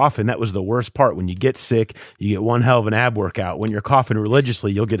stop coughing. That was the worst part. When you get sick, you get one hell of an ab workout. When you're coughing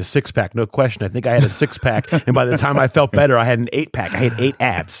religiously, you'll get a 6-pack. No question. I think I had a 6-pack. And by the time I felt better, I had an 8-pack. I had 8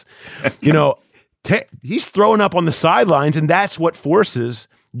 abs. He's throwing up on the sidelines, and that's what forces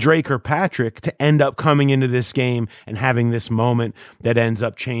Dre Kirkpatrick to end up coming into this game and having this moment that ends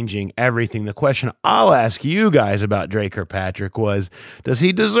up changing everything. The question I'll ask you guys about Dre Kirkpatrick was, does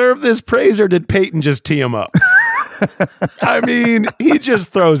he deserve this praise, or did Peyton just tee him up? I mean, he just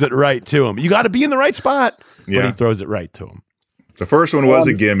throws it right to him. You got to be in the right spot, but he throws it right to him. The first one was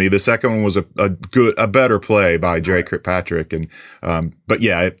a gimme. The second one was a better play by Dre Kirkpatrick. And but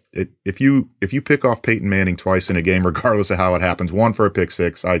yeah, if you pick off Peyton Manning twice in a game, regardless of how it happens, one for a pick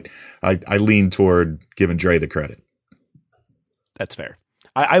six, I lean toward giving Dre the credit. That's fair.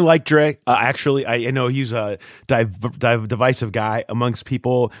 I like Dre. Actually, I know he's a divisive guy amongst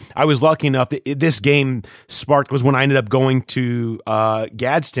people. I was lucky enough that this game sparked was when I ended up going to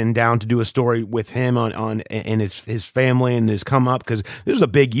Gadsden down to do a story with him on and his family and his come up, because this was a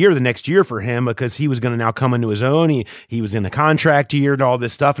big year the next year for him, because he was going to now come into his own. He was in a contract year and all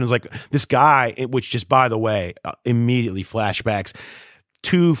this stuff, and it was like this guy, which just by the way, immediately flashbacks.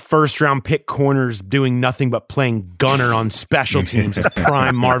 2 first-round pick corners doing nothing but playing gunner on special teams as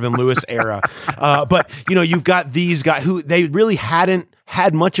prime Marvin Lewis era. But, you've got these guys who they really hadn't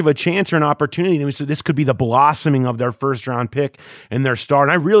had much of a chance or an opportunity. So this could be the blossoming of their first-round pick and their star.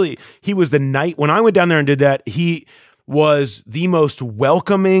 And he was the night when I went down there and did that, he was the most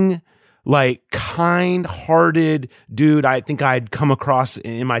welcoming, kind-hearted dude I think I'd come across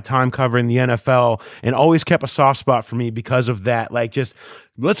in my time covering the NFL, and always kept a soft spot for me because of that. Just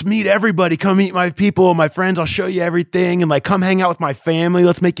let's meet everybody, come meet my people, my friends, I'll show you everything, and come hang out with my family,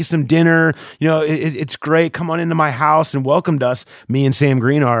 let's make you some dinner, it's great, come on into my house, and welcomed us, me and Sam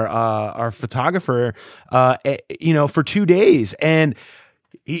Green, our photographer, for 2 days. And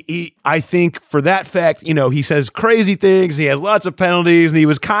I think for that fact, he says crazy things, he has lots of penalties, and he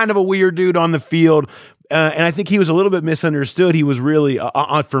was kind of a weird dude on the field. And I think he was a little bit misunderstood. He was really,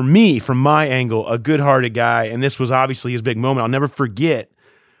 for me, from my angle, a good-hearted guy. And this was obviously his big moment. I'll never forget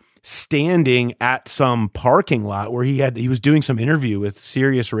standing at some parking lot where he was doing some interview with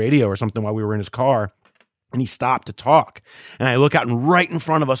Sirius Radio or something while we were in his car. And he stopped to talk. And I look out, and right in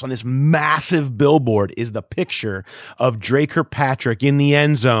front of us on this massive billboard is the picture of Dre Kirkpatrick in the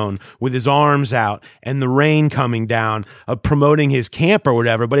end zone with his arms out and the rain coming down, promoting his camp or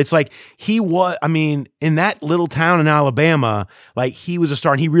whatever. But it's he was, in that little town in Alabama, he was a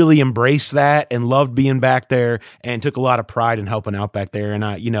star, and he really embraced that and loved being back there and took a lot of pride in helping out back there. And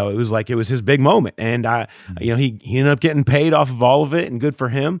it was his big moment. And he ended up getting paid off of all of it, and good for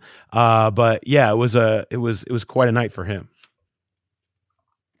him. But yeah, it was quite a night for him.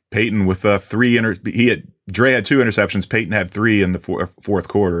 Peyton with Dre had 2 interceptions. Peyton had 3 in the fourth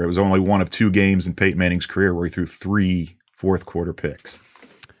quarter. It was only one of 2 games in Peyton Manning's career where he threw 3 fourth quarter picks.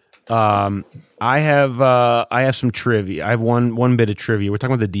 I have some trivia. I have one bit of trivia. We're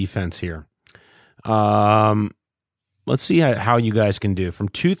talking about the defense here. Let's see how you guys can do from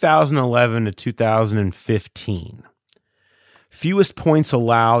 2011 to 2015. Fewest points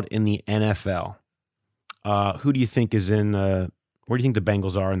allowed in the NFL. Who do you think is where do you think the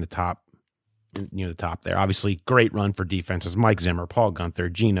Bengals are in the top, near the top there? Obviously, great run for defenses. Mike Zimmer, Paul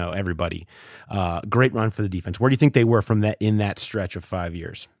Guenther, Geno, everybody. Great run for the defense. Where do you think they were in that stretch of 5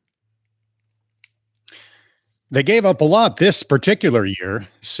 years? They gave up a lot this particular year.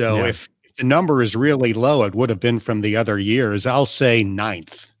 So if the number is really low, it would have been from the other years. I'll say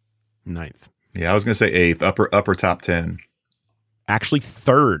 9th. Yeah, I was going to say 8th, upper top 10. Actually,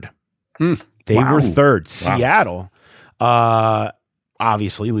 3rd. They were 3rd. Seattle,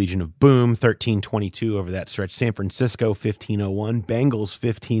 obviously, Legion of Boom, 13-22 over that stretch. San Francisco, 15-01. Bengals,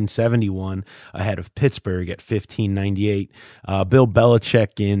 15-71, ahead of Pittsburgh at 15-98. Bill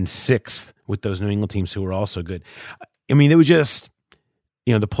Belichick in 6th with those New England teams who were also good. It was just,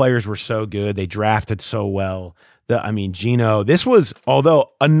 the players were so good. They drafted so well. Geno, this was, although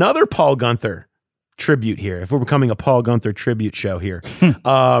another Paul Guenther tribute here, if we're becoming a Paul Guenther tribute show here,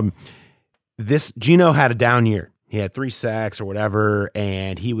 this Geno had a down year. He had 3 sacks or whatever,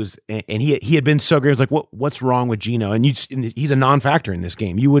 and he had been so great. It was like, what's wrong with Geno? And he's a non-factor in this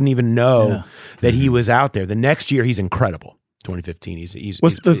game. You wouldn't even know that he was out there. The next year, he's incredible. 2015,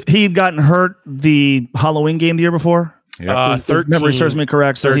 he had gotten hurt the Halloween game the year before. Yeah, 13, memory serves me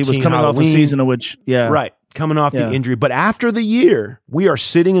correct. So he was coming off a season in which, right, coming off the injury. But after the year, we are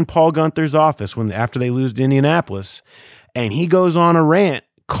sitting in Paul Guenther's office after they lose to Indianapolis, and he goes on a rant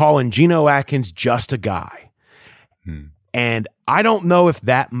calling Geno Atkins just a guy. And I don't know if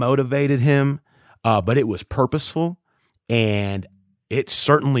that motivated him, but it was purposeful, and it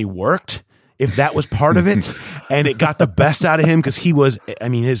certainly worked if that was part of it. And it got the best out of him because he was,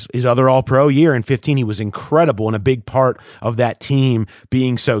 his other All-Pro year in 15, he was incredible and a big part of that team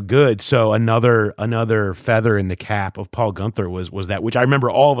being so good. So another feather in the cap of Paul Guenther was that, which I remember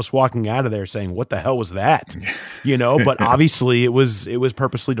all of us walking out of there saying, what the hell was that? But obviously it was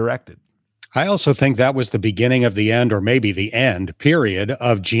purposely directed. I also think that was the beginning of the end, or maybe the end, period,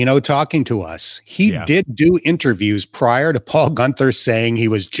 of Geno talking to us. He did do interviews prior to Paul Guenther saying he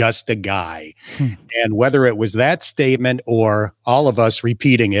was just a guy. And whether it was that statement or all of us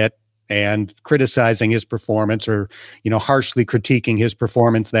repeating it and criticizing his performance or, harshly critiquing his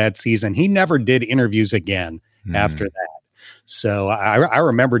performance that season, he never did interviews again after that. So I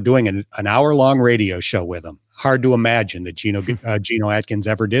remember doing an hour-long radio show with him. Hard to imagine that Geno Atkins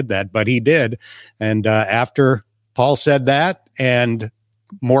ever did that, but he did. And after Paul said that and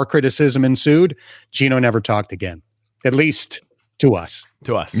more criticism ensued, Geno never talked again, at least to us.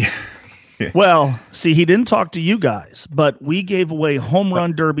 Well, see, he didn't talk to you guys, but we gave away home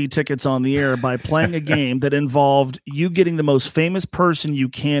run derby tickets on the air by playing a game that involved you getting the most famous person you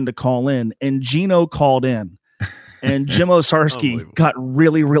can to call in, and Geno called in. And Jim Osarski got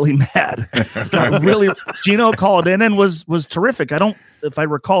really, really mad. Geno called in and was terrific. If I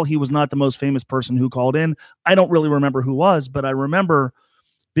recall, he was not the most famous person who called in. I don't really remember who was, but I remember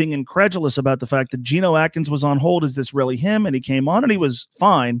being incredulous about the fact that Geno Atkins was on hold. Is this really him? And he came on and he was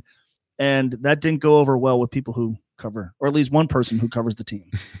fine. And that didn't go over well with people who cover, or at least one person who covers the team.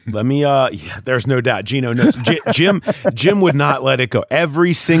 There's no doubt. Geno knows. Jim would not let it go.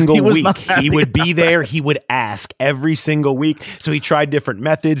 Every single week, he would be there. He would ask every single week. So he tried different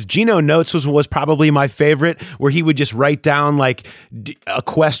methods. Geno Notes was probably my favorite, where he would just write down like a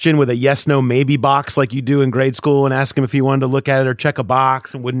question with a yes, no, maybe box like you do in grade school and ask him if he wanted to look at it or check a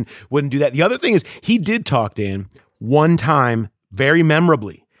box, and wouldn't do that. The other thing is he did talk to him one time very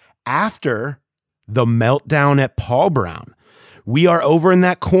memorably after the meltdown at Paul Brown. We are over in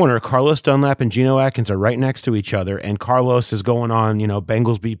that corner. Carlos Dunlap and Geno Atkins are right next to each other, and Carlos is going on,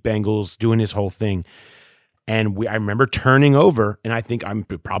 Bengals beat Bengals, doing his whole thing. And I remember turning over, and I think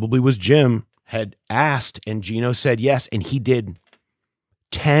it probably was Jim, had asked, and Geno said yes, and he did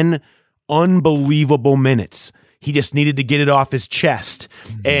 10 unbelievable minutes. He just needed to get it off his chest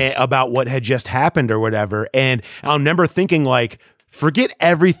about what had just happened or whatever. And I remember thinking, like, forget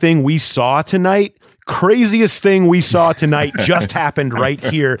everything we saw tonight. Craziest thing we saw tonight just happened right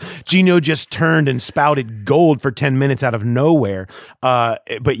here. Geno just turned and spouted gold for 10 minutes out of nowhere.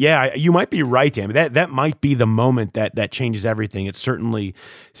 But yeah, you might be right, Dan. That might be the moment that changes everything. It certainly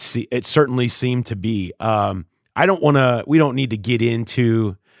seemed to be. We don't need to get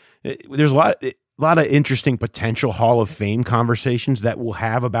into. There's a lot of interesting potential Hall of Fame conversations that we'll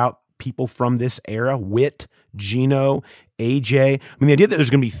have about people from this era. Witt, Geno, AJ. The idea that there's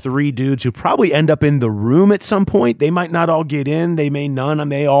going to be 3 dudes who probably end up in the room at some point. They might not all get in. They may none. I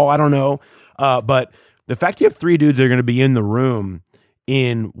may all. I don't know. But the fact you have 3 dudes that are going to be in the room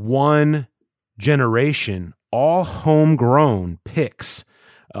in one generation, all homegrown picks,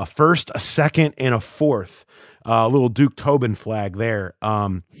 a first, a second, and a fourth. Little Duke Tobin flag there.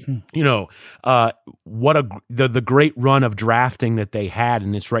 What the great run of drafting that they had,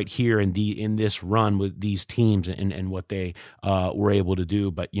 and it's right here in this run with these teams and what they were able to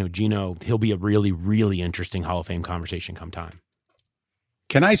do. But Geno, he'll be a really, really interesting Hall of Fame conversation come time.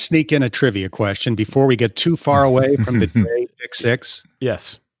 Can I sneak in a trivia question before we get too far away from the pick 6?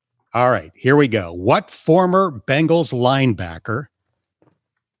 Yes. All right, here we go. What former Bengals linebacker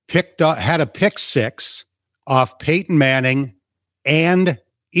had a pick 6 off Peyton Manning and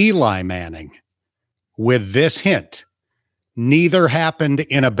Eli Manning with this hint? Neither happened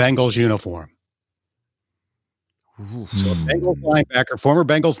in a Bengals uniform. So former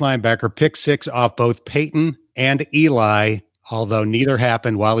Bengals linebacker, pick 6 off both Peyton and Eli, although neither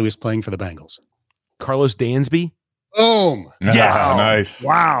happened while he was playing for the Bengals. Carlos Dansby? Boom. Yes. Nice.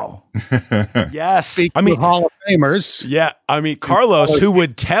 Wow. Yes. Speaking I mean, of Hall of Famers. yeah. I mean, Carlos, who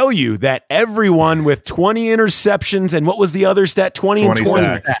would tell you that everyone with 20 interceptions and what was the other stat? 20 and 20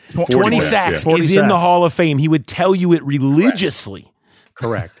 sacks. 20 sacks yeah. is in the Hall of Fame. He would tell you it religiously.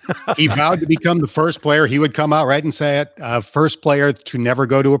 Correct. He vowed to become the first player. He would come out right and say it. First player to never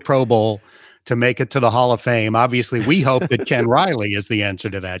go to a Pro Bowl to make it to the Hall of Fame. Obviously, we hope that Ken Riley is the answer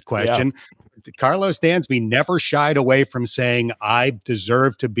to that question. Yeah. Carlos Dansby never shied away from saying, I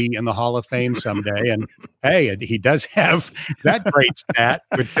deserve to be in the Hall of Fame someday. And hey, he does have that great stat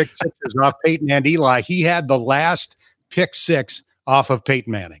with pick sixes off Peyton and Eli. He had the last pick six off of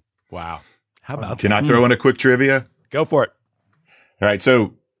Peyton Manning. Wow. How about Can I throw in a quick trivia? Go for it. All right.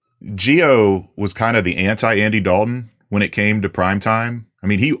 So Gio was kind of the anti-Andy Dalton when it came to primetime. I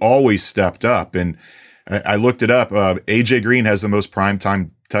mean, he always stepped up. And I looked it up. A.J. Green has the most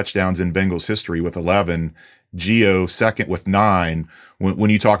primetime touchdowns in Bengals history with 11. Gio second with 9. When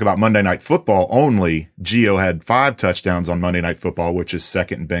you talk about Monday Night Football only, Gio had 5 touchdowns on Monday Night Football, which is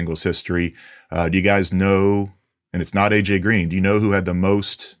second in Bengals history. Do you guys know, and it's not A.J. Green, do you know who had the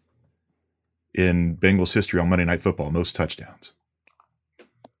most in Bengals history on Monday Night Football, most touchdowns?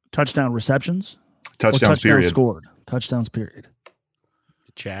 Touchdown receptions? Touchdowns period. Scored. Touchdowns period.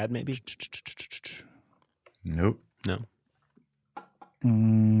 Chad, maybe? Nope. No. I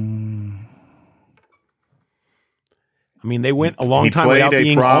mean, they went a long time without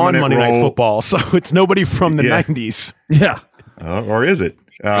being on Monday Night Football, so it's nobody from the 90s. Yeah. Or is it?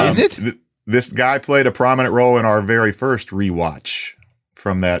 Is it? This guy played a prominent role in our very first rewatch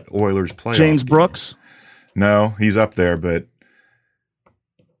from that Oilers playoff James game. Brooks? No, he's up there, but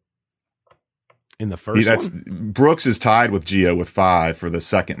in the first one? Brooks is tied with Gio with 5 for the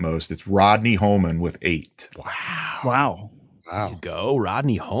second most. It's Rodney Holman with 8. Wow. There you go.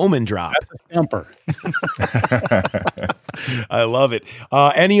 Rodney Holman drop. That's a stumper. I love it.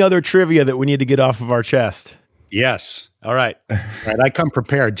 Any other trivia that we need to get off of our chest? Yes. All right. All right. I come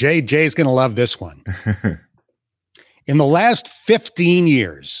prepared. Jay's going to love this one. In the last 15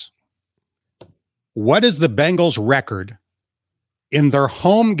 years, what is the Bengals' record in their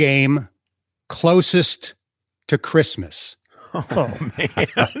home game closest to Christmas? Oh, man.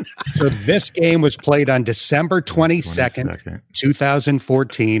 So this game was played on December 22nd,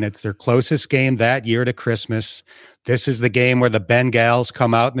 2014. It's their closest game that year to Christmas. This is the game where the Bengals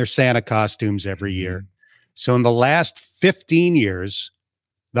come out in their Santa costumes every year. So in the last 15 years,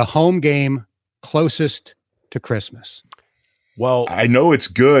 the home game closest to Christmas. Well, I know it's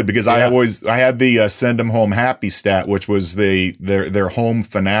good because I had the send them home happy stat, which was their home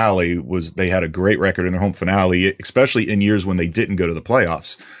finale was they had a great record in their home finale, especially in years when they didn't go to the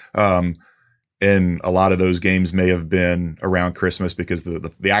playoffs. And a lot of those games may have been around Christmas because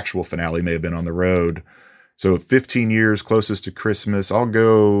the actual finale may have been on the road. So 15 years closest to Christmas, I'll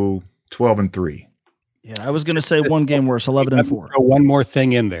go 12-3. Yeah, I was going to say one game worse, 11-4. Throw one more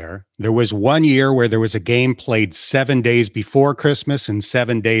thing in there. There was one year where there was a game played 7 days before Christmas and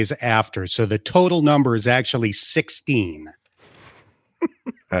 7 days after. So the total number is actually 16.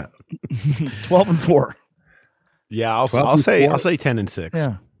 12-4. Yeah, I'll say 10-6.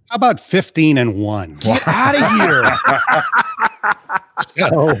 Yeah. How about 15-1? Get out of here.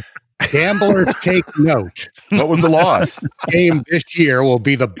 So gamblers take note. What was the loss? Game this year will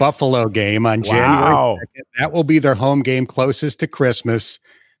be the Buffalo game on January 2nd. That will be their home game closest to Christmas.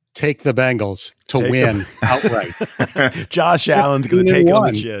 Take the Bengals to win outright. Josh Allen's going to take it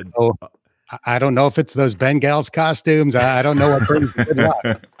on the chin. So, I don't know if it's those Bengals costumes. I don't know what brings good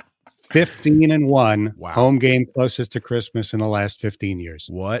luck. 15-1, home game closest to Christmas in the last 15 years.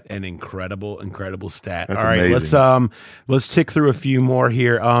 What an incredible stat! That's all right, amazing. let's tick through a few more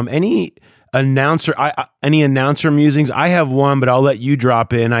here. Any announcer musings? I have one, but I'll let you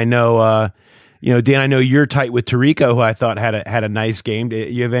drop in. I know, Dan. I know you're tight with Tirico, who I thought had a nice game. Do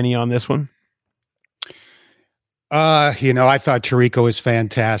you have any on this one? I thought Tirico was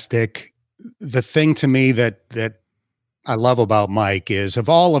fantastic. The thing to me that I love about Mike is of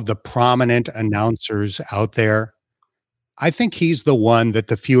all of the prominent announcers out there, I think he's the one that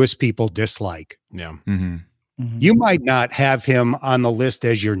the fewest people dislike. Yeah. Mm-hmm. Mm-hmm. You might not have him on the list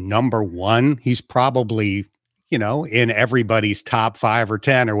as your number one. He's probably, in everybody's top 5 or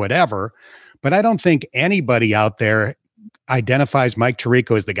 10 or whatever. But I don't think anybody out there identifies Mike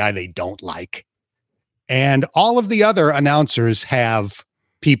Tirico as the guy they don't like. And all of the other announcers have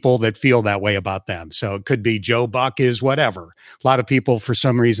people that feel that way about them. So it could be Joe Buck is whatever. A lot of people for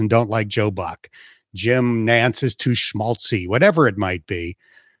some reason don't like Joe Buck. Jim Nantz is too schmaltzy, whatever it might be.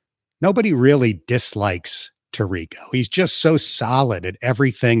 Nobody really dislikes Tirico. He's just so solid at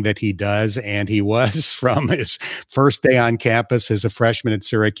everything that he does, and he was from his first day on campus as a freshman at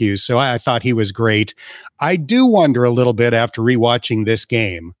Syracuse. So I thought he was great. I do wonder a little bit after rewatching this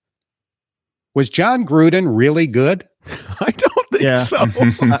game, was John Gruden really good? I don't think so.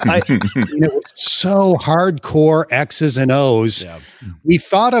 It was so hardcore X's and O's. Yeah. We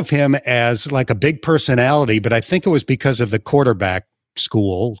thought of him as like a big personality, but I think it was because of the quarterback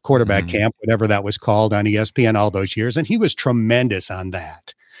camp, whatever that was called on ESPN all those years. And he was tremendous on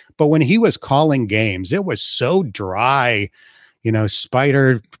that. But when he was calling games, it was so dry,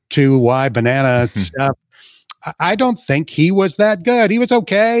 spider 2Y banana stuff. I don't think he was that good. He was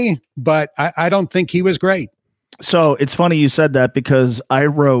okay, but I don't think he was great. So it's funny you said that, because I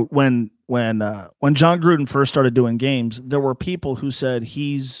wrote when John Gruden first started doing games, there were people who said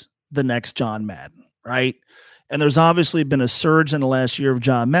he's the next John Madden, right? And there's obviously been a surge in the last year of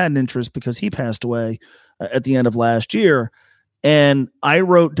John Madden interest because he passed away at the end of last year. And I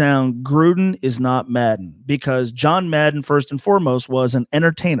wrote down Gruden is not Madden, because John Madden, first and foremost, was an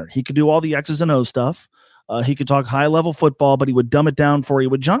entertainer. He could do all the X's and O's stuff. He could talk high-level football, but he would dumb it down for you.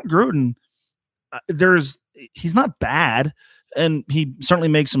 With John Gruden, he's not bad, and he certainly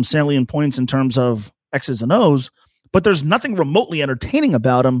makes some salient points in terms of X's and O's, but there's nothing remotely entertaining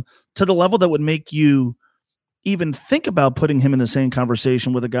about him to the level that would make you even think about putting him in the same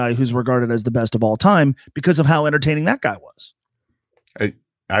conversation with a guy who's regarded as the best of all time because of how entertaining that guy was.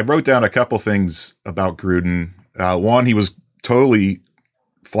 I wrote down a couple things about Gruden. One, he was totally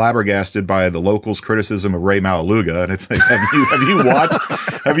flabbergasted by the locals' criticism of Ray Malaluga, and it's like,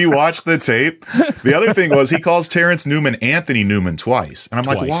 have you watched the tape? The other thing was he calls Terrence Newman Anthony Newman twice, and I'm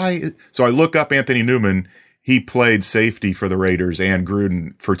like, why? So I look up Anthony Newman. He played safety for the Raiders and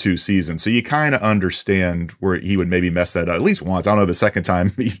Gruden for 2 seasons. So you kind of understand where he would maybe mess that up at least once. I don't know, the second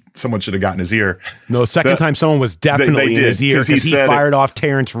time someone should have gotten his ear. No, second time someone was definitely in his ear because he fired off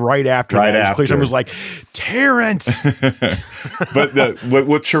Terrence right after that. Someone was like, Terrence! But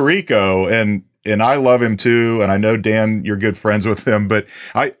with Tirico, and I love him too, and I know, Dan, you're good friends with him, but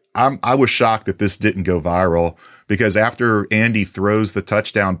I was shocked that this didn't go viral, because after Andy throws the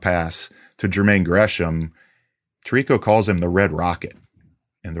touchdown pass to Jermaine Gresham, Tirico calls him the Red Rocket.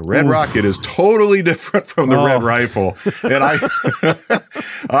 And the Red Rocket is totally different from the Red Rifle. And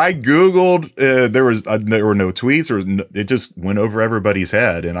I Googled, there were no tweets, it just went over everybody's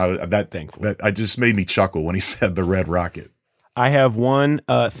head. And that just made me chuckle when he said the Red Rocket. I have one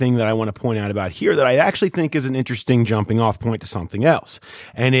thing that I want to point out about here that I actually think is an interesting jumping off point to something else.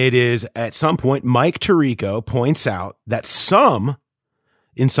 And it is, at some point, Mike Tirico points out that some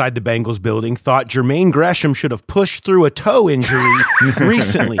inside the Bengals building thought Jermaine Gresham should have pushed through a toe injury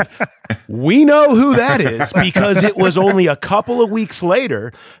recently. We know who that is, because it was only a couple of weeks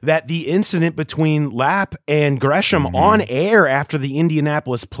later that the incident between Lapp and Gresham on air after the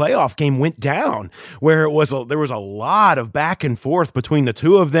Indianapolis playoff game went down, where there was a lot of back and forth between the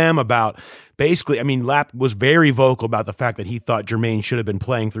two of them about basically, I mean, Lapp was very vocal about the fact that he thought Jermaine should have been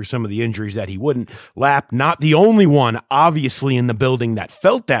playing through some of the injuries that he wouldn't. Lapp, not the only one, obviously, in the building that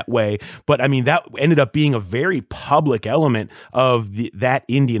felt that way, but I mean, that ended up being a very public element of that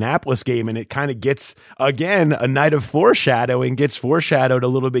Indianapolis game, and it kind of gets, again, a night of foreshadowing, gets foreshadowed a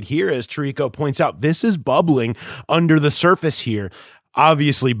little bit here, as Tirico points out. This is bubbling under the surface here.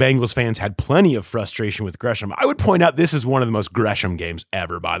 Obviously, Bengals fans had plenty of frustration with Gresham. I would point out this is one of the most Gresham games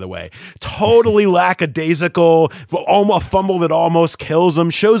ever, by the way. Totally lackadaisical, a fumble that almost kills him,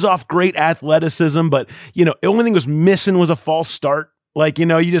 shows off great athleticism, but, the only thing was missing was a false start. Like,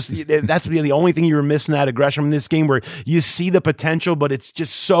 that's the only thing you were missing out of Gresham in this game, where you see the potential, but it's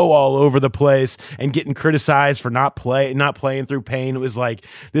just so all over the place and getting criticized for not playing through pain. It was like,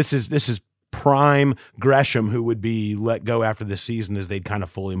 this is prime Gresham, who would be let go after this season as they'd kind of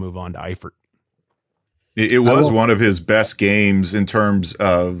fully move on to Eifert. It was one of his best games in terms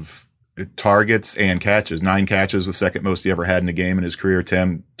of targets and catches. 9 catches, the second most he ever had in a game in his career.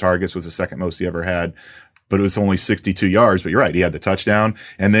 10 targets was the second most he ever had, but it was only 62 yards. But you're right, he had the touchdown,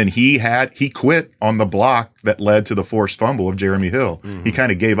 and then he quit on the block that led to the forced fumble of Jeremy Hill. Mm-hmm. He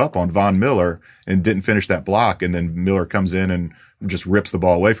kind of gave up on Von Miller and didn't finish that block, and then Miller comes in and just rips the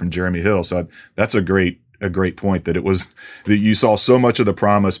ball away from Jeremy Hill. So that's a great point, that that you saw so much of the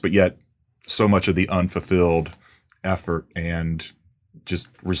promise, but yet so much of the unfulfilled effort and just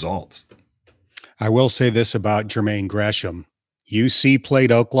results. I will say this about Jermaine Gresham. UC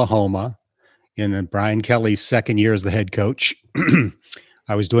played Oklahoma in Brian Kelly's second year as the head coach.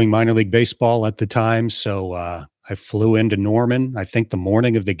 I was doing minor league baseball at the time, so I flew into Norman, I think the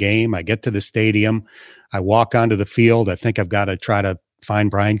morning of the game. I get to the stadium. I walk onto the field. I think I've got to try to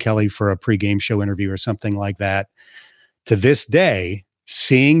find Brian Kelly for a pregame show interview or something like that. To this day,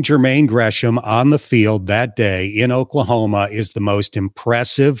 seeing Jermaine Gresham on the field that day in Oklahoma is the most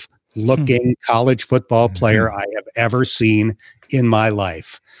impressive looking college football player I have ever seen in my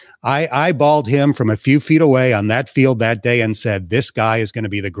life. I eyeballed him from a few feet away on that field that day and said, this guy is going to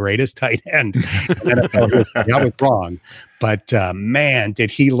be the greatest tight end. I was wrong. But man,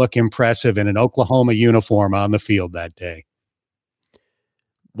 did he look impressive in an Oklahoma uniform on the field that day.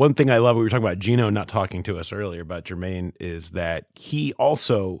 One thing I love, we were talking about Gino not talking to us earlier about Jermaine, is that he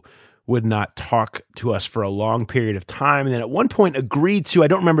also would not talk to us for a long period of time. And then at one point agreed to, I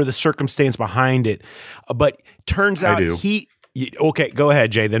don't remember the circumstance behind it, but turns out okay, go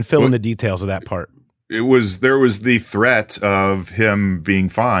ahead, Jay, then fill in the details of that part. There was the threat of him being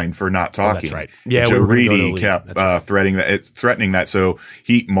fined for not talking. That's right. Yeah, Joe Reedy kept threatening that. So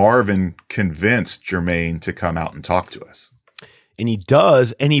Marvin convinced Jermaine to come out and talk to us. And he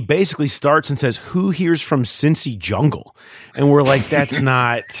does, and he basically starts and says, who here's from Cincy Jungle? And we're like, that's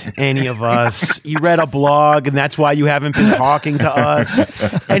not any of us. You read a blog, and that's why you haven't been talking to us.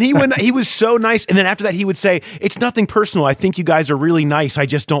 And he was so nice. And then after that, he would say, it's nothing personal. I think you guys are really nice. I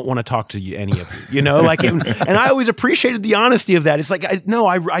just don't want to talk to you, any of you. You know, like, and I always appreciated the honesty of that. It's like,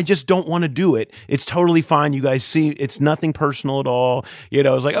 I just don't want to do it. It's totally fine. You guys see, it's nothing personal at all. You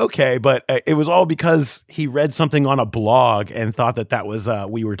know, I was like, okay, but it was all because he read something on a blog and thought that was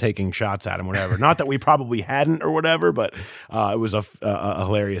we were taking shots at him, whatever. Not that we probably hadn't or whatever, but it was a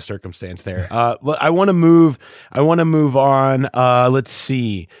hilarious circumstance there. I want to move on. Let's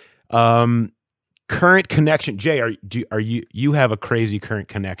see. Current connection. Jay, you have a crazy current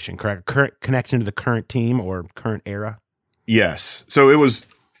connection, correct? Current connection to the current team or current era? Yes. So it was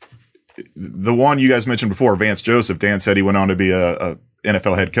the one you guys mentioned before, Vance Joseph. Dan said he went on to be a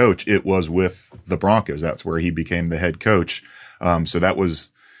NFL head coach. It was with the Broncos. That's where he became the head coach. So that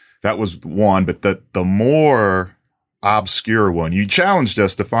was one, but the more obscure one, you challenged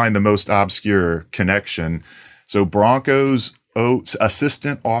us to find the most obscure connection. So Broncos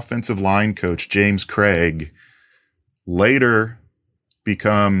assistant offensive line coach, James Craig, later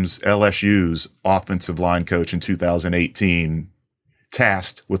becomes LSU's offensive line coach in 2018,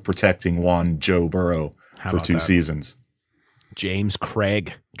 tasked with protecting one Joe Burrow for 2 seasons. James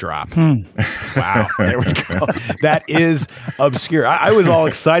Craig drop. Wow. There we go. That is obscure. I was all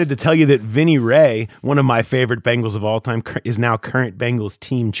excited to tell you that Vinny Ray, one of my favorite Bengals of all time, is now current Bengals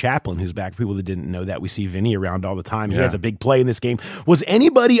team chaplain, who's back. For people that didn't know that, we see Vinny around all the time. He has a big play in this game. Was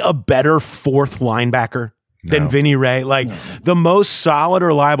anybody a better fourth linebacker than Vinny Ray? The most solid,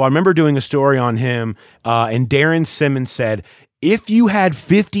 reliable. I remember doing a story on him, and Darren Simmons said, if you had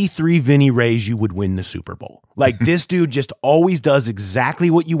 53 Vinny Rays, you would win the Super Bowl. Like, this dude just always does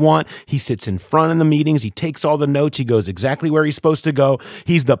exactly what you want. He sits in front of the meetings. He takes all the notes. He goes exactly where he's supposed to go.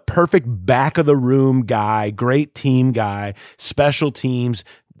 He's the perfect back of the room guy, great team guy, special teams.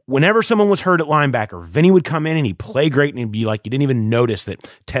 Whenever someone was hurt at linebacker, Vinny would come in and he'd play great, and he'd be like, you didn't even notice that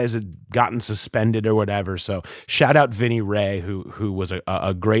Tez had gotten suspended or whatever. So shout out Vinny Ray, who was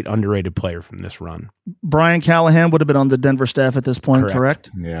a great underrated player from this run. Brian Callahan would have been on the Denver staff at this point, correct?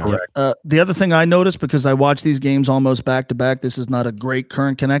 Yeah. Correct. The other thing I noticed, because I watched these games almost back to back, this is not a great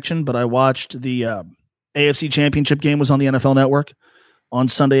current connection, but I watched the AFC Championship game was on the NFL Network on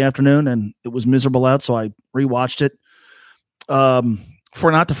Sunday afternoon, and it was miserable out, so I rewatched it. For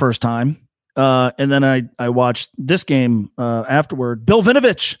not the first time. And then I watched this game afterward. Bill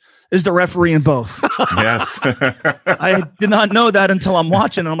Vinovich is the referee in both. Yes. I did not know that until I'm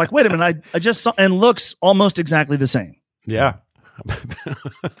watching. And I'm like, wait a minute. I just saw, and looks almost exactly the same. Yeah.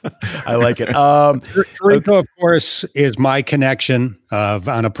 I like it. Tirico, of course, is my connection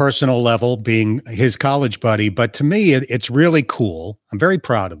on a personal level, being his college buddy. But to me, it's really cool. I'm very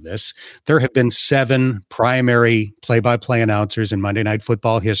proud of this. There have been 7 primary play-by-play announcers in Monday Night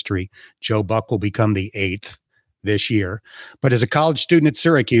Football history. Joe Buck will become the 8th this year. But as a college student at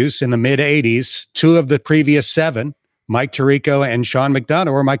Syracuse in the mid-'80s, 2 of the previous 7, Mike Tirico and Sean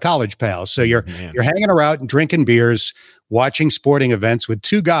McDonough, were my college pals. So you're hanging around and drinking beers, watching sporting events with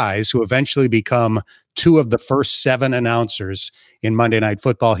 2 guys who eventually become 2 of the first 7 announcers in Monday Night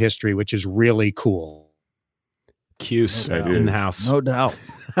Football history, which is really cool. Cuse in the house. No doubt.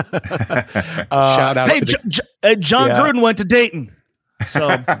 Shout out to John Gruden went to Dayton. So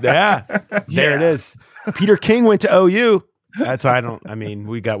there it is. Peter King went to OU. We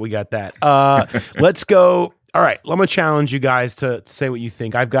got that. Let's go. All right. I'm going to challenge you guys to say what you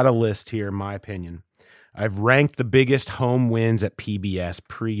think. I've got a list here, in my opinion. I've ranked the biggest home wins at PBS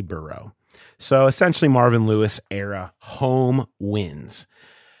pre-Burrow. So essentially Marvin Lewis era home wins.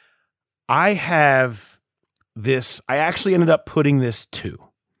 I have this. I actually ended up putting this 2.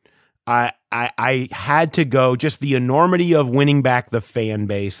 I had to go, just the enormity of winning back the fan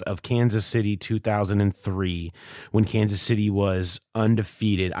base of Kansas City 2003, when Kansas City was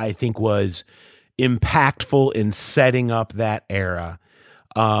undefeated, I think was impactful in setting up that era.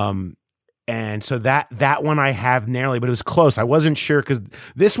 And so that one I have narrowly, but it was close. I wasn't sure because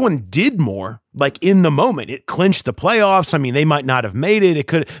this one did more, like in the moment. It clinched the playoffs. I mean, they might not have made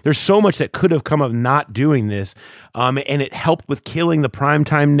it. There's so much that could have come of not doing this. And it helped with killing the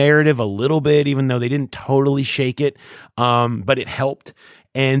primetime narrative a little bit, even though they didn't totally shake it. But it helped.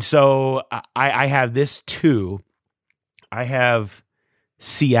 And so I have this too. I have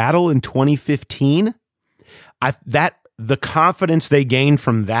Seattle in 2015. The confidence they gained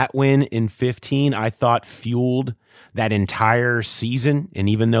from that win in 15, I thought fueled that entire season. And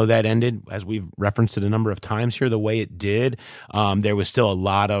even though that ended, as we've referenced it a number of times here, the way it did, there was still a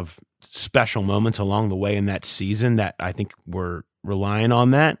lot of special moments along the way in that season that I think were relying on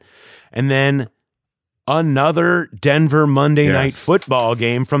that. And then another Denver Monday Night Football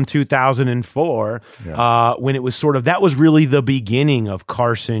game from 2004, when it was that was really the beginning of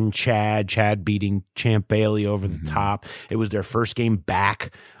Carson, Chad beating Champ Bailey over the top. It was their first game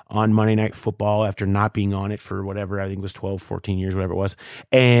back on Monday Night Football after not being on it for whatever, I think it was 12, 14 years, whatever it was.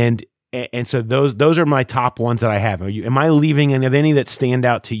 And so those are my top ones that I have. Am I leaving any that stand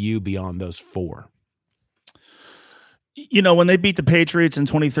out to you beyond those 4? When they beat the Patriots in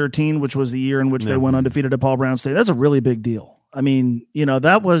 2013, which was the year in which they went undefeated at Paul Brown State, that's a really big deal. I mean,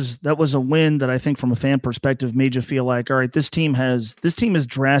 that was a win that I think from a fan perspective made you feel like, all right, this team is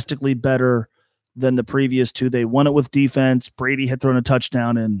drastically better than the previous 2. They won it with defense. Brady had thrown a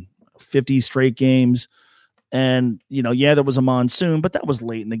touchdown in 50 straight games. And, there was a monsoon, but that was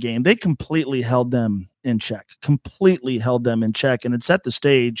late in the game. They completely held them in check, and it set the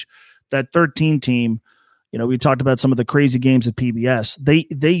stage. That 13 team, we talked about some of the crazy games at PBS.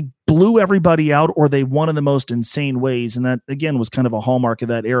 They blew everybody out, or they won in the most insane ways. And that, again, was kind of a hallmark of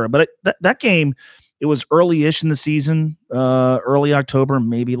that era. But that game, it was early-ish in the season, early October,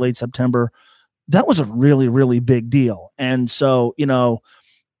 maybe late September. That was a really, really big deal. And so,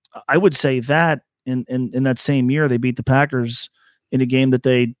 I would say that in that same year, they beat the Packers in a game that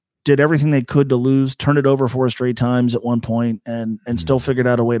they did everything they could to lose, turned it over 4 straight times at one point, and still figured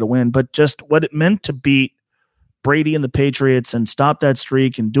out a way to win. But just what it meant to beat Brady and the Patriots and stop that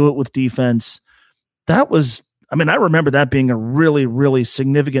streak and do it with defense, I remember that being a really, really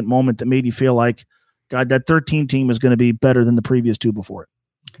significant moment that made you feel like, God, that 13 team is going to be better than the previous 2 before it.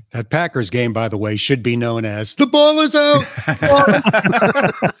 That Packers game, by the way, should be known as the ball is out.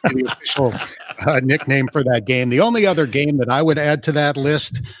 The official nickname for that game. The only other game that I would add to that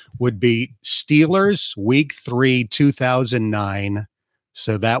list would be Steelers Week 3, 2009.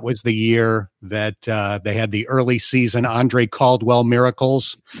 So that was the year that they had the early season Andre Caldwell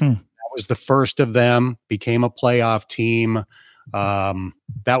miracles. That was the first of them, became a playoff team.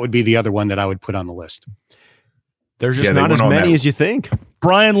 That would be the other one that I would put on the list. There's just not as many as you think.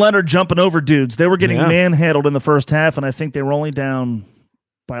 Brian Leonard jumping over dudes. They were getting manhandled in the first half, and I think they were only down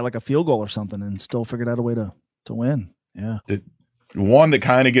by like a field goal or something and still figured out a way to win. Yeah. The one that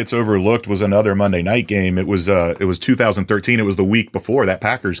kind of gets overlooked was another Monday night game. It was 2013. It was the week before that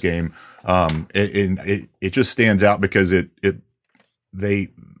Packers game. It just stands out because the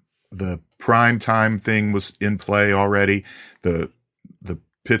prime time thing was in play already. The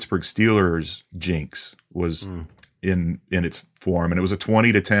Pittsburgh Steelers jinx was in its form, and it was a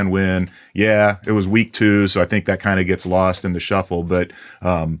 20-10 win. Yeah, it was week 2, so I think that kind of gets lost in the shuffle. But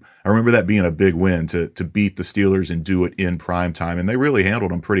I remember that being a big win to beat the Steelers and do it in prime time, and they really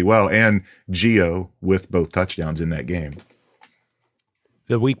handled them pretty well. And Gio with both touchdowns in that game.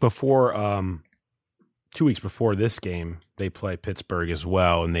 The week before, 2 weeks before this game, they play Pittsburgh as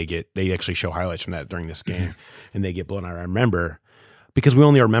well, and they actually show highlights from that during this game, and they get blown out. I remember, because we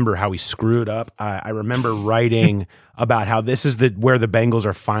only remember how we screwed up. I remember writing about how this is where the Bengals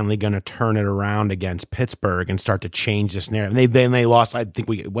are finally going to turn it around against Pittsburgh and start to change this narrative. And they lost. I think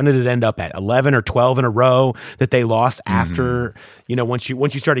when did it end up at 11 or 12 in a row that they lost after, once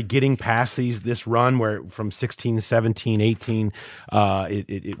you started getting past this run where from 16, 17, 18,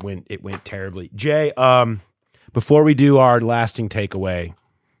 it went terribly. Jay, before we do our lasting takeaway,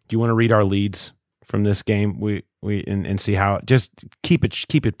 do you want to read our leads from this game? And see how, just keep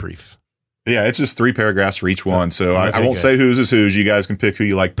it brief. Yeah, it's just 3 paragraphs for each one. So I won't say whose is whose. You guys can pick who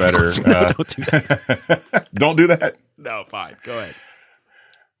you like better. Don't do that. Don't do that? No, fine. Go ahead.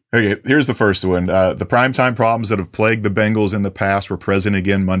 Okay, here's the first one. The primetime problems that have plagued the Bengals in the past were present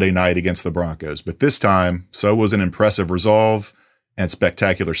again Monday night against the Broncos. But this time, so was an impressive resolve and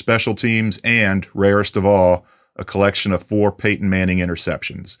spectacular special teams, and, rarest of all, a collection of 4 Peyton Manning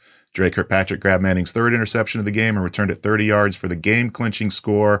interceptions. Dre Kirkpatrick grabbed Manning's 3rd interception of the game and returned it 30 yards for the game-clinching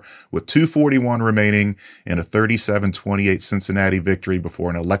score with 2:41 remaining in a 37-28 Cincinnati victory before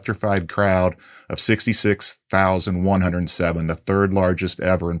an electrified crowd of 66,107, the 3rd largest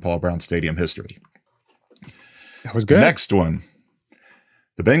ever in Paul Brown Stadium history. That was good. Next one.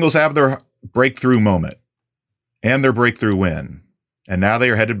 The Bengals have their breakthrough moment and their breakthrough win. And now they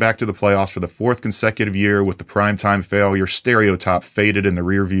are headed back to the playoffs for the 4th consecutive year with the primetime failure stereotype faded in the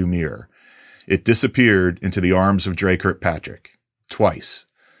rearview mirror. It disappeared into the arms of Dre Kirkpatrick. Twice.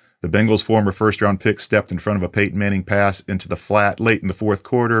 The Bengals' former first-round pick stepped in front of a Peyton Manning pass into the flat late in the 4th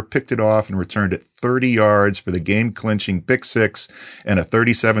quarter, picked it off, and returned it 30 yards for the game-clinching pick 6 and a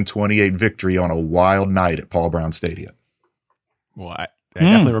 37-28 victory on a wild night at Paul Brown Stadium. Well, I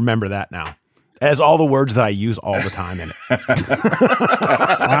definitely remember that now. It has all the words that I use all the time in it.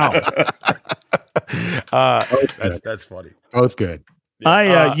 Wow. That's funny. Both good.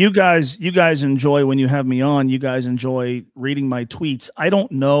 You guys enjoy when you have me on. You guys enjoy reading my tweets. I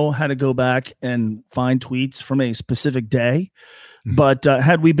don't know how to go back and find tweets from a specific day, but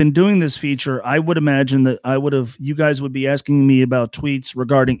had we been doing this feature, I would imagine that you guys would be asking me about tweets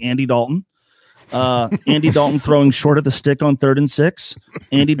regarding Andy Dalton. Andy Dalton throwing short of the stick on 3rd and 6.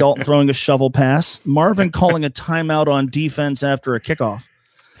 Andy Dalton throwing a shovel pass. Marvin calling a timeout on defense after a kickoff.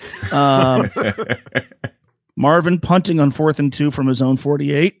 Marvin punting on 4th and 2 from his own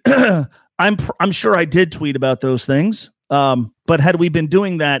 48. I'm sure I did tweet about those things. But had we been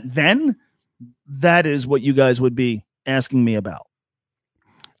doing that then, that is what you guys would be asking me about.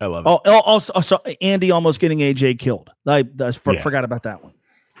 I love it. Also, Andy almost getting AJ killed. I forgot about that one.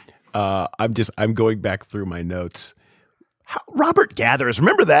 I'm going back through my notes. Robert Gathers,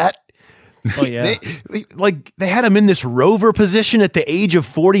 remember that? Oh yeah. They had him in this rover position at the age of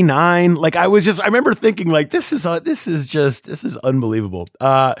 49. Like I remember thinking like, this is unbelievable.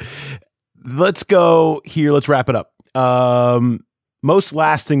 Let's go here. Let's wrap it up. Most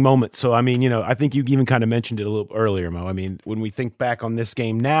lasting moment. So, I mean, I think you even kind of mentioned it a little earlier, Mo. I mean, when we think back on this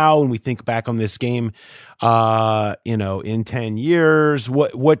game now, when we think back on this game, in 10 years,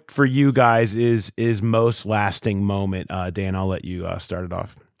 what for you guys is most lasting moment? Dan, I'll let you start it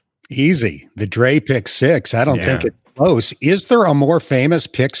off. Easy. The Dre pick 6. I don't think it's close. Is there a more famous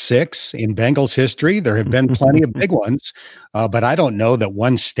pick 6 in Bengals history? There have been plenty of big ones, but I don't know that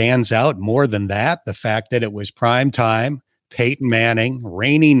one stands out more than that. The fact that it was prime time, Peyton Manning,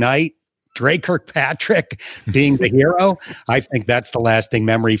 rainy night, Dre Kirkpatrick being the hero. I think that's the lasting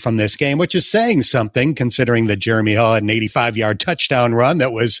memory from this game, which is saying something considering that Jeremy Hill had an 85-yard touchdown run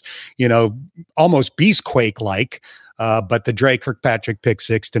that was, almost Beastquake-like. But the Dre Kirkpatrick pick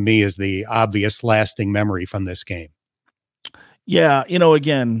 6 to me is the obvious lasting memory from this game. Yeah,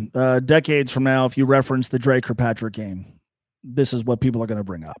 again, decades from now, if you reference the Dre Kirkpatrick game, this is what people are going to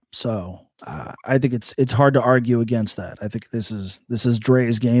bring up. So I think it's hard to argue against that. I think this is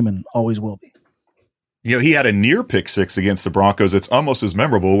Dre's game and always will be. He had a near pick 6 against the Broncos. It's almost as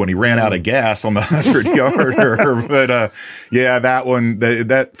memorable when he ran out of gas on the 100-yarder. But that one,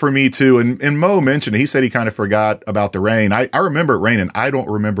 that for me too. And Mo mentioned it. He said he kind of forgot about the rain. I remember it raining. I don't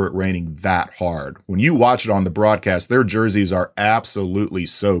remember it raining that hard. When you watch it on the broadcast, their jerseys are absolutely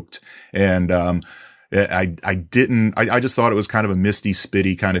soaked. And I just thought it was kind of a misty,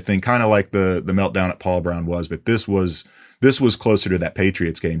 spitty kind of thing, kind of like the meltdown at Paul Brown was. But this was closer to that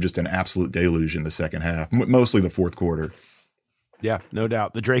Patriots game, just an absolute deluge in the second half, mostly the 4th quarter. Yeah, no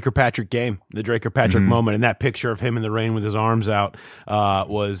doubt. The Dre Kirkpatrick game, the Dre Kirkpatrick moment, and that picture of him in the rain with his arms out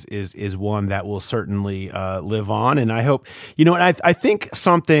is one that will certainly live on. And I hope, I think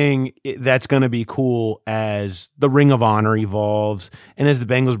something that's going to be cool as the Ring of Honor evolves and as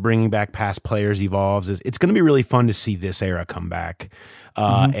the Bengals bringing back past players evolves, is it's going to be really fun to see this era come back.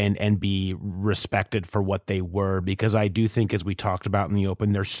 And be respected for what they were, because I do think, as we talked about in the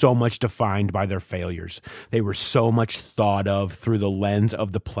open, they're so much defined by their failures. They were so much thought of through the lens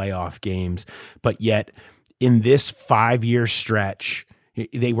of the playoff games, but yet in this 5-year stretch,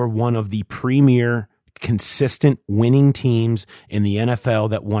 they were one of the premier consistent winning teams in the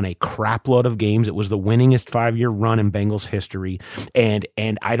NFL that won a crap load of games. It was the winningest 5-year run in Bengals history. And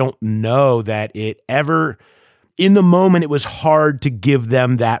I don't know that it ever, in the moment, it was hard to give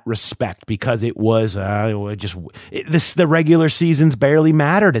them that respect because it was the regular seasons barely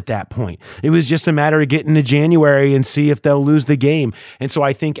mattered at that point. It was just a matter of getting to January and see if they'll lose the game. And so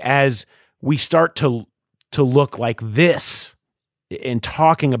I think as we start to look like this and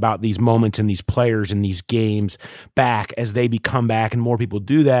talking about these moments and these players and these games back as they become back and more people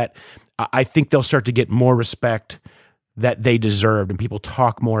do that, I think they'll start to get more respect that they deserved, and people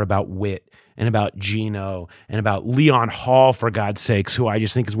talk more about Witt and about Geno and about Leon Hall, for God's sakes, who I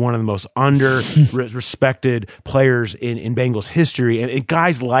just think is one of the most under-respected players in Bengals history, and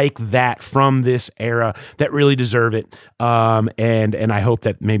guys like that from this era that really deserve it. And I hope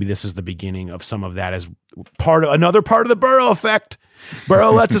that maybe this is the beginning of some of that as another part of the Burrow effect.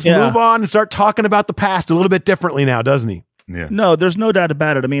 Burrow lets us move on and start talking about the past a little bit differently now, doesn't he? Yeah. No, there's no doubt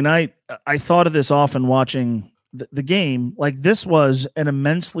about it. I mean, I thought of this often watching the game. Like, this was an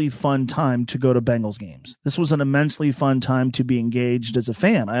immensely fun time to go to Bengals games. This was an immensely fun time to be engaged as a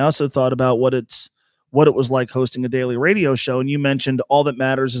fan. I also thought about what it was like hosting a daily radio show. And you mentioned all that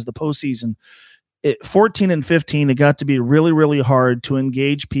matters is the postseason. 14 and 15, it got to be really, really hard to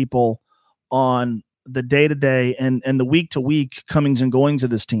engage people on the day-to-day and the week-to-week comings and goings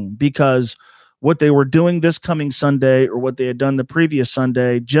of this team, because what they were doing this coming Sunday or what they had done the previous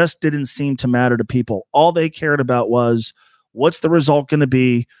Sunday just didn't seem to matter to people. All they cared about was, what's the result going to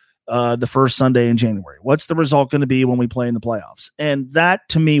be the first Sunday in January? What's the result going to be when we play in the playoffs? And that,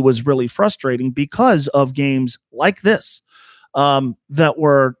 to me, was really frustrating because of games like this that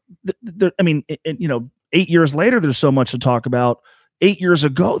were, 8 years later, there's so much to talk about. 8 years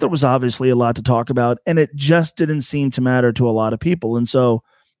ago, there was obviously a lot to talk about, and it just didn't seem to matter to a lot of people. And so,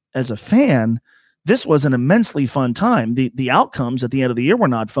 as a fan, this was an immensely fun time. The outcomes at the end of the year were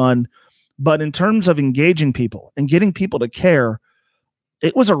not fun, but in terms of engaging people and getting people to care,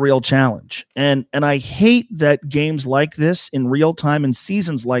 it was a real challenge. And I hate that games like this in real time and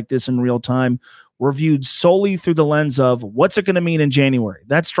seasons like this in real time were viewed solely through the lens of what's it going to mean in January.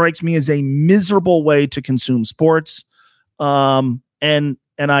 That strikes me as a miserable way to consume sports. And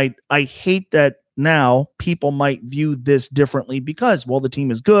I hate that now people might view this differently because, well, the team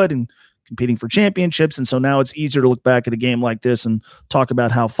is good and competing for championships. And so now it's easier to look back at a game like this and talk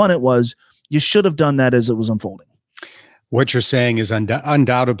about how fun it was. You should have done that as it was unfolding. What you're saying is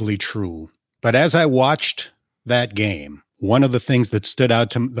undoubtedly true. But as I watched that game, one of the things that stood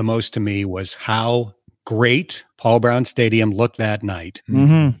out the most to me was how great Paul Brown Stadium looked that night,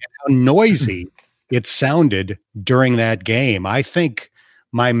 and how noisy it sounded during that game. I think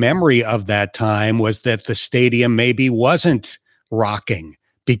my memory of that time was that the stadium maybe wasn't rocking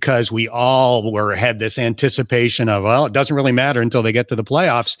because we all had this anticipation of, well, it doesn't really matter until they get to the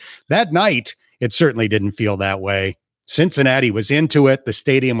playoffs. That night, it certainly didn't feel that way. Cincinnati was into it. The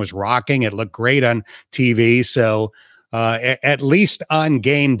stadium was rocking. It looked great on TV. So at least on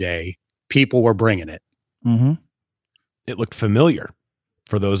game day, people were bringing it. Mm-hmm. It looked familiar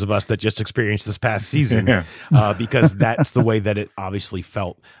for those of us that just experienced this past season, because that's the way that it obviously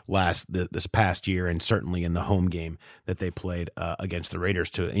felt this past year, and certainly in the home game that they played against the Raiders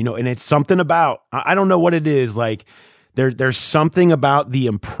too. And it's something about, I don't know what it is, like there's something about the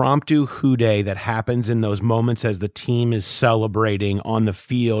impromptu hooday that happens in those moments as the team is celebrating on the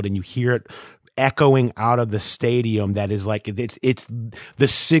field, and you hear it echoing out of the stadium that is like, it's the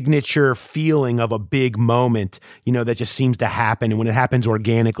signature feeling of a big moment, that just seems to happen. And when it happens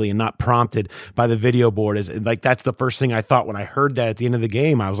organically and not prompted by the video board, is like, that's the first thing I thought when I heard that at the end of the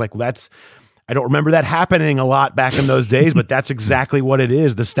game. I was like, well, I don't remember that happening a lot back in those days, but that's exactly what it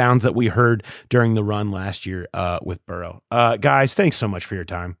is. The sounds that we heard during the run last year with Burrow. Guys, thanks so much for your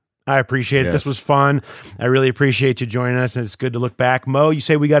time. I appreciate it. Yes. This was fun. I really appreciate you joining us, and it's good to look back. Mo, you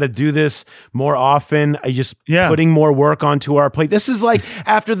say we got to do this more often. Putting more work onto our plate. This is like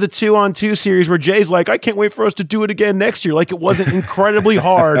after the 2-on-2 series where Jay's like, I can't wait for us to do it again next year. Like, it wasn't incredibly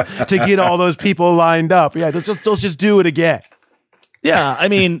hard to get all those people lined up. Yeah, let's just do it again. Yeah, I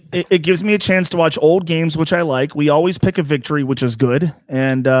mean, it gives me a chance to watch old games, which I like. We always pick a victory, which is good.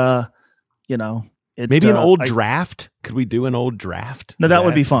 And, maybe an old draft. Could we do an old draft? No, that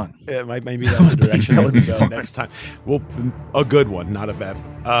would be fun. Yeah, maybe that's the direction that would go next time. Well, a good one, not a bad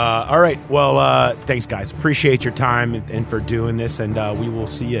one. All right. Well, thanks, guys. Appreciate your time and for doing this. And we will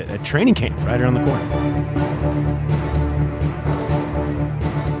see you at training camp right around the corner.